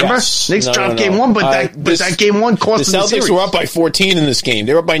did. Remember, Knicks dropped game 1, but that game 1 cost them the series. The Celtics were up by 14 in this game.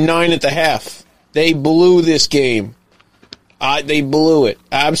 They were up by 9 at the half. They blew this game. They blew it.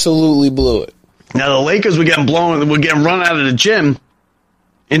 Absolutely blew it. Now the Lakers were getting blown. Were getting run out of the gym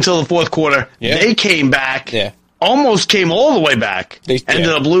until the fourth quarter. Yeah. They came back. Yeah. Almost came all the way back. They ended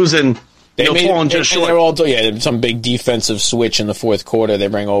up losing. Falling just short. They're some big defensive switch in the fourth quarter. They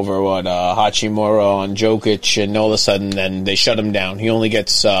bring over Hachimura on Jokic, and all of a sudden, then they shut him down. He only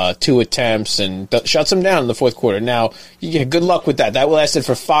gets 2 attempts and shuts him down in the fourth quarter. Now, good luck with that. That lasted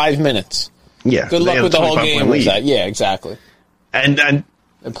for 5 minutes. Yeah, good luck with the whole game with that. Yeah, exactly. And they're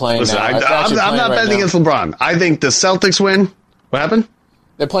playing. Listen, I'm not betting against LeBron. I think the Celtics win. What happened?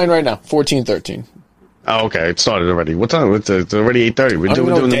 They're playing right now, 14-13. Oh, okay. It started already. What time? It's already 8:30.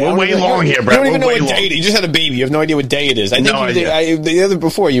 We're way long here, Brett. You don't even know what day it is. You just had a baby. You have no idea what day it is. The other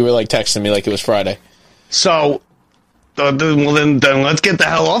before you were like texting me like it was Friday. So, then let's get the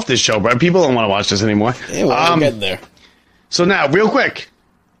hell off this show, Brett. People don't want to watch this anymore. Yeah, we're getting there. So now, real quick,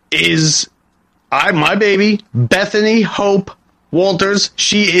 is my baby Bethany Hope Walters.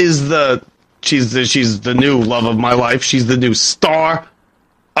 She's the new love of my life. She's the new star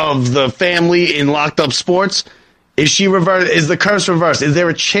of the family in Locked Up Sports. Is she reversed? Is the curse reversed? Is there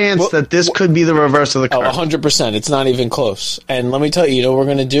a chance that this could be the reverse of the curse? 100%. It's not even close. And let me tell you, what we're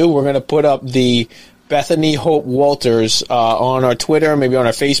going to do? We're going to put up the Bethany Hope Walters on our Twitter, maybe on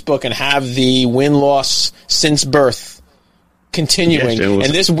our Facebook, and have the win-loss since birth continuing. Yes,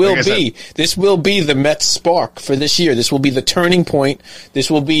 and this will be the Mets spark for this year. This will be the turning point.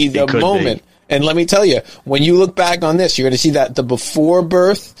 This will be the moment. And let me tell you, when you look back on this, you're going to see that the before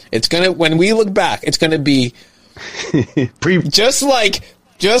birth, when we look back, it's going to be just like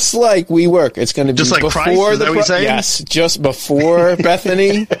we work. It's going to be just like before just before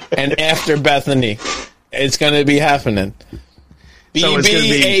Bethany and after Bethany. It's going to be happening.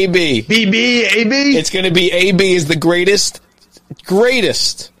 BB-AB. BB-AB? It's going to be AB is the greatest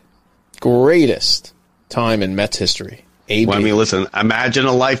time in Mets history. Well, I mean, listen, imagine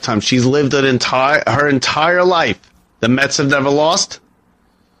a lifetime. She's lived her entire life. The Mets have never lost.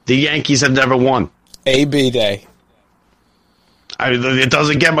 The Yankees have never won. AB Day. It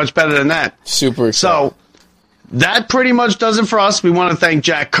doesn't get much better than that. Super excited. So, that pretty much does it for us. We want to thank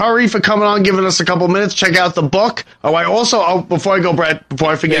Jack Curry for coming on, giving us a couple minutes. Check out the book. Before I go, Brett,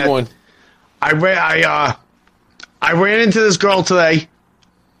 before I forget. Big one. I ran into this girl today.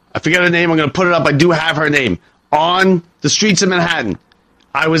 I forget her name. I'm going to put it up. I do have her name. On the streets of Manhattan.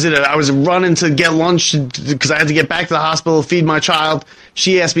 I was running to get lunch because I had to get back to the hospital to feed my child.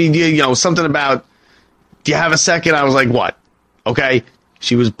 She asked me, something about, do you have a second? I was like, what? Okay.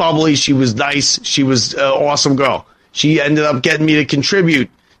 She was bubbly. She was nice. She was an awesome girl. She ended up getting me to contribute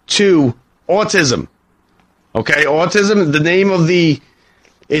to autism. Okay. Autism, the name of it's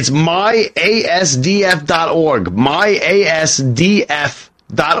myasdf.org. myasdf.org.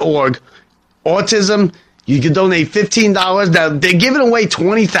 Autism. You can donate $15. Now, they're giving away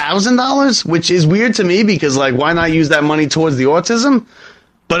 $20,000, which is weird to me because, why not use that money towards the autism?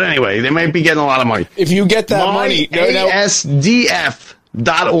 But anyway, they might be getting a lot of money. If you get that money, ASDF.org,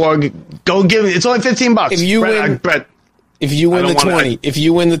 go give it. It's only $15. If you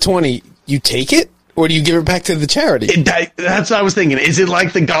win the 20, you take it, or do you give it back to the charity? That's what I was thinking. Is it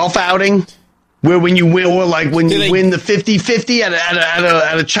like the golf outing? Where when you win, or when you win the 50-50 at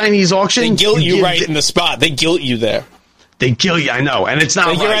a Chinese auction, they guilt you right in the spot. They guilt you there. They guilt you, I know, and it's not.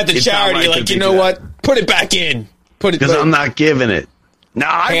 Like you're at the charity, you know what? Put it back in. Because I'm not giving it.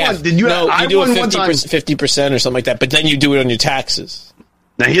 Now I won. You do a 50% or something like that, but then you do it on your taxes.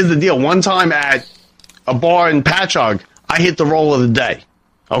 Now here's the deal. One time at a bar in Patchogue, I hit the roll of the day.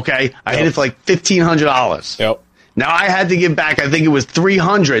 Okay, I hit it for $1,500. Yep. Now I had to give back. I think it was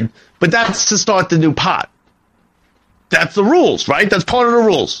 $300. But that's to start the new pot. That's the rules, right? That's part of the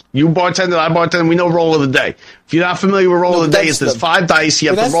rules. You bartender, I bartender, we know roll of the day. If you're not familiar with roll of the day, there's 5 dice,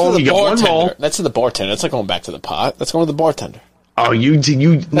 you have to roll, you get one roll. That's to the bartender. That's not going back to the pot. That's going to the bartender. Oh, no, it's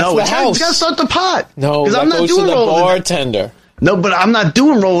got to start the pot. No, that goes to the bartender. No, but I'm not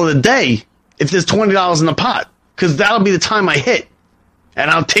doing roll of the day if there's $20 in the pot, because that'll be the time I hit.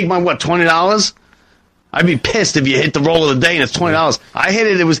 and I'll take my, $20? I'd be pissed if you hit the roll of the day and it's $20. I hit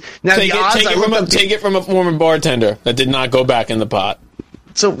it. It was now Take it from a former bartender that did not go back in the pot.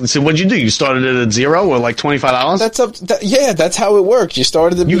 So what'd you do? You started it at $0 or like $25? That's how it works. You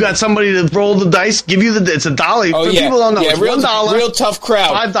started the. You got somebody to roll the dice, give you it's $1. Oh, For people don't know, it's $1. Real tough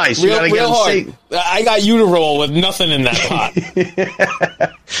crowd. 5 dice. Real hard. I got you to roll with nothing in that pot.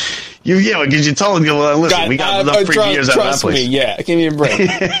 Because you told them, listen, we got enough free beers out of that place. Trust me, yeah. Give me a break.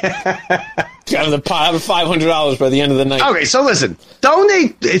 Got the pot of $500 by the end of the night. Okay, so listen,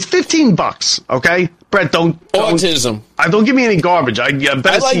 donate. It's $15. Okay, Brett, don't autism. Don't give me any garbage. I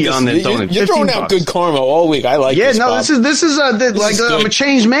better see you on there. You're throwing out good karma all week. I like. Yeah, this, Bob. this is I'm a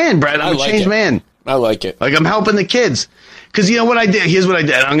changed man, Brett. I'm a changed man. I like it. Like I'm helping the kids. Because you know what I did? Here's what I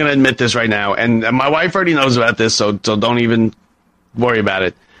did. I'm going to admit this right now, and my wife already knows about this, so don't even worry about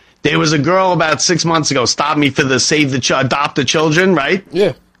it. There was a girl about 6 months ago stopped me for the adopt the children, right?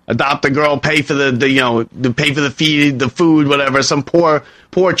 Yeah. Adopt a girl, pay for the pay for the feed, the food, whatever. Some poor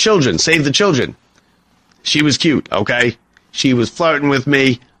children, save the children. She was cute, okay? She was flirting with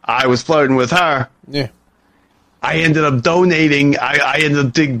me. I was flirting with her. Yeah. I ended up donating. I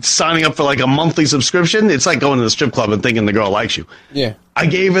ended up signing up for like a monthly subscription. It's like going to the strip club and thinking the girl likes you. Yeah. I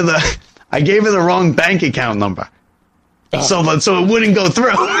gave her the wrong bank account number. So it wouldn't go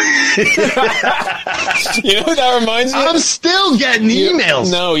through. You know what that reminds me of? I'm still getting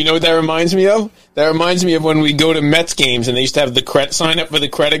emails. No, you know what that reminds me of? That reminds me of when we go to Mets games and they used to have sign up for the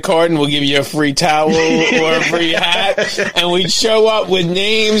credit card and we'll give you a free towel or a free hat. And we'd show up with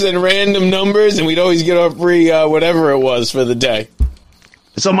names and random numbers and we'd always get our free whatever it was for the day.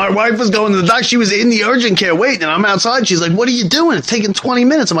 So my wife was going to the doctor. She was in the urgent care waiting, and I'm outside. She's like, "What are you doing? It's taking 20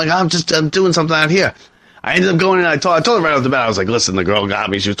 minutes." I'm like, I'm doing something out here. I ended up going in. I told her right off the bat. I was like, "Listen, the girl got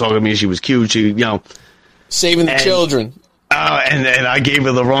me. She was talking to me. She was cute. She, saving the children." And I gave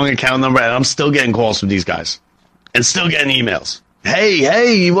her the wrong account number, and I'm still getting calls from these guys, and still getting emails.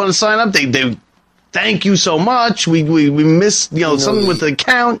 Hey, you want to sign up? They thank you so much. We missed something with the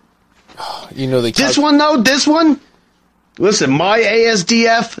account. This one. Listen,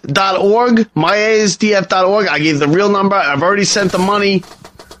 myasdf.org. Myasdf.org. I gave the real number. I've already sent the money.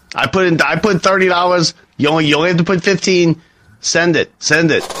 I put $30. You only have to put $15. Send it.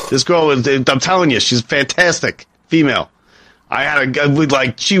 This girl I'm telling you, she's fantastic female. I had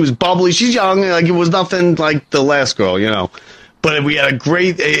she was bubbly. She's young. Like it was nothing like the last girl, But we had a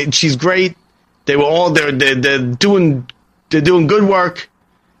great. She's great. They were all they're doing good work.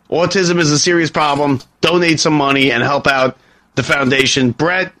 Autism is a serious problem. Donate some money and help out the foundation.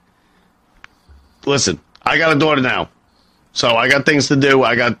 Brett, listen, I got a daughter now. So I got things to do.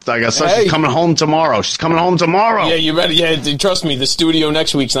 I got she's coming home tomorrow. Yeah, you better. Yeah, trust me. The studio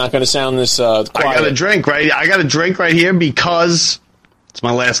next week's not going to sound this quiet. I got a drink right here because it's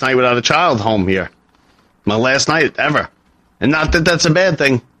my last night without a child home here. My last night ever, and not that that's a bad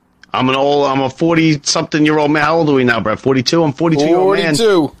thing. I'm a 40-something-year-old man. How old are we now, Brett? 42. I'm 42-year-old man.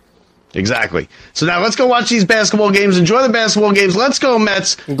 42. Exactly. So now let's go watch these basketball games. Enjoy the basketball games. Let's go,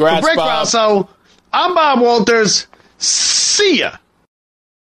 Mets. Congrats, for Brett Bob. Grasso, I'm Bob Walters. See ya.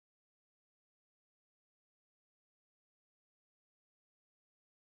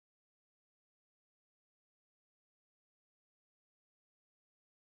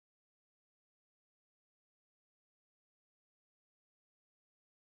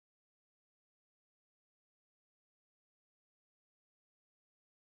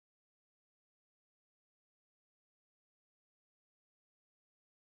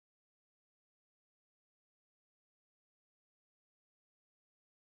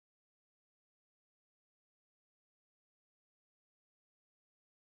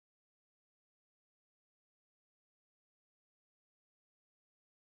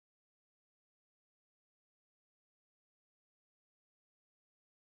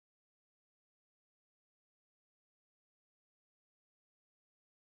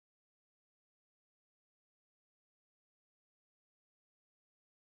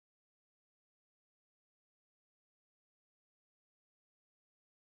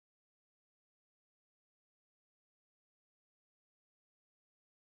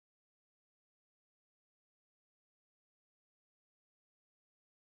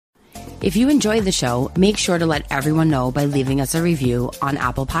 If you enjoyed the show, make sure to let everyone know by leaving us a review on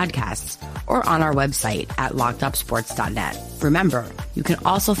Apple Podcasts or on our website at lockedupsports.net. Remember, you can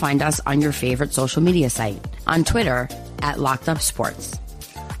also find us on your favorite social media site, on Twitter at lockedupsports,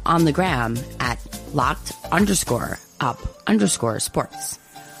 on the gram at locked_up_sports.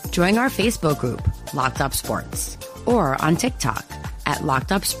 Join our Facebook group, Locked Up Sports, or on TikTok at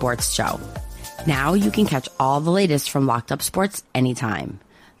Locked Up Sports Show. Now you can catch all the latest from Locked Up Sports anytime.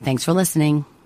 Thanks for listening.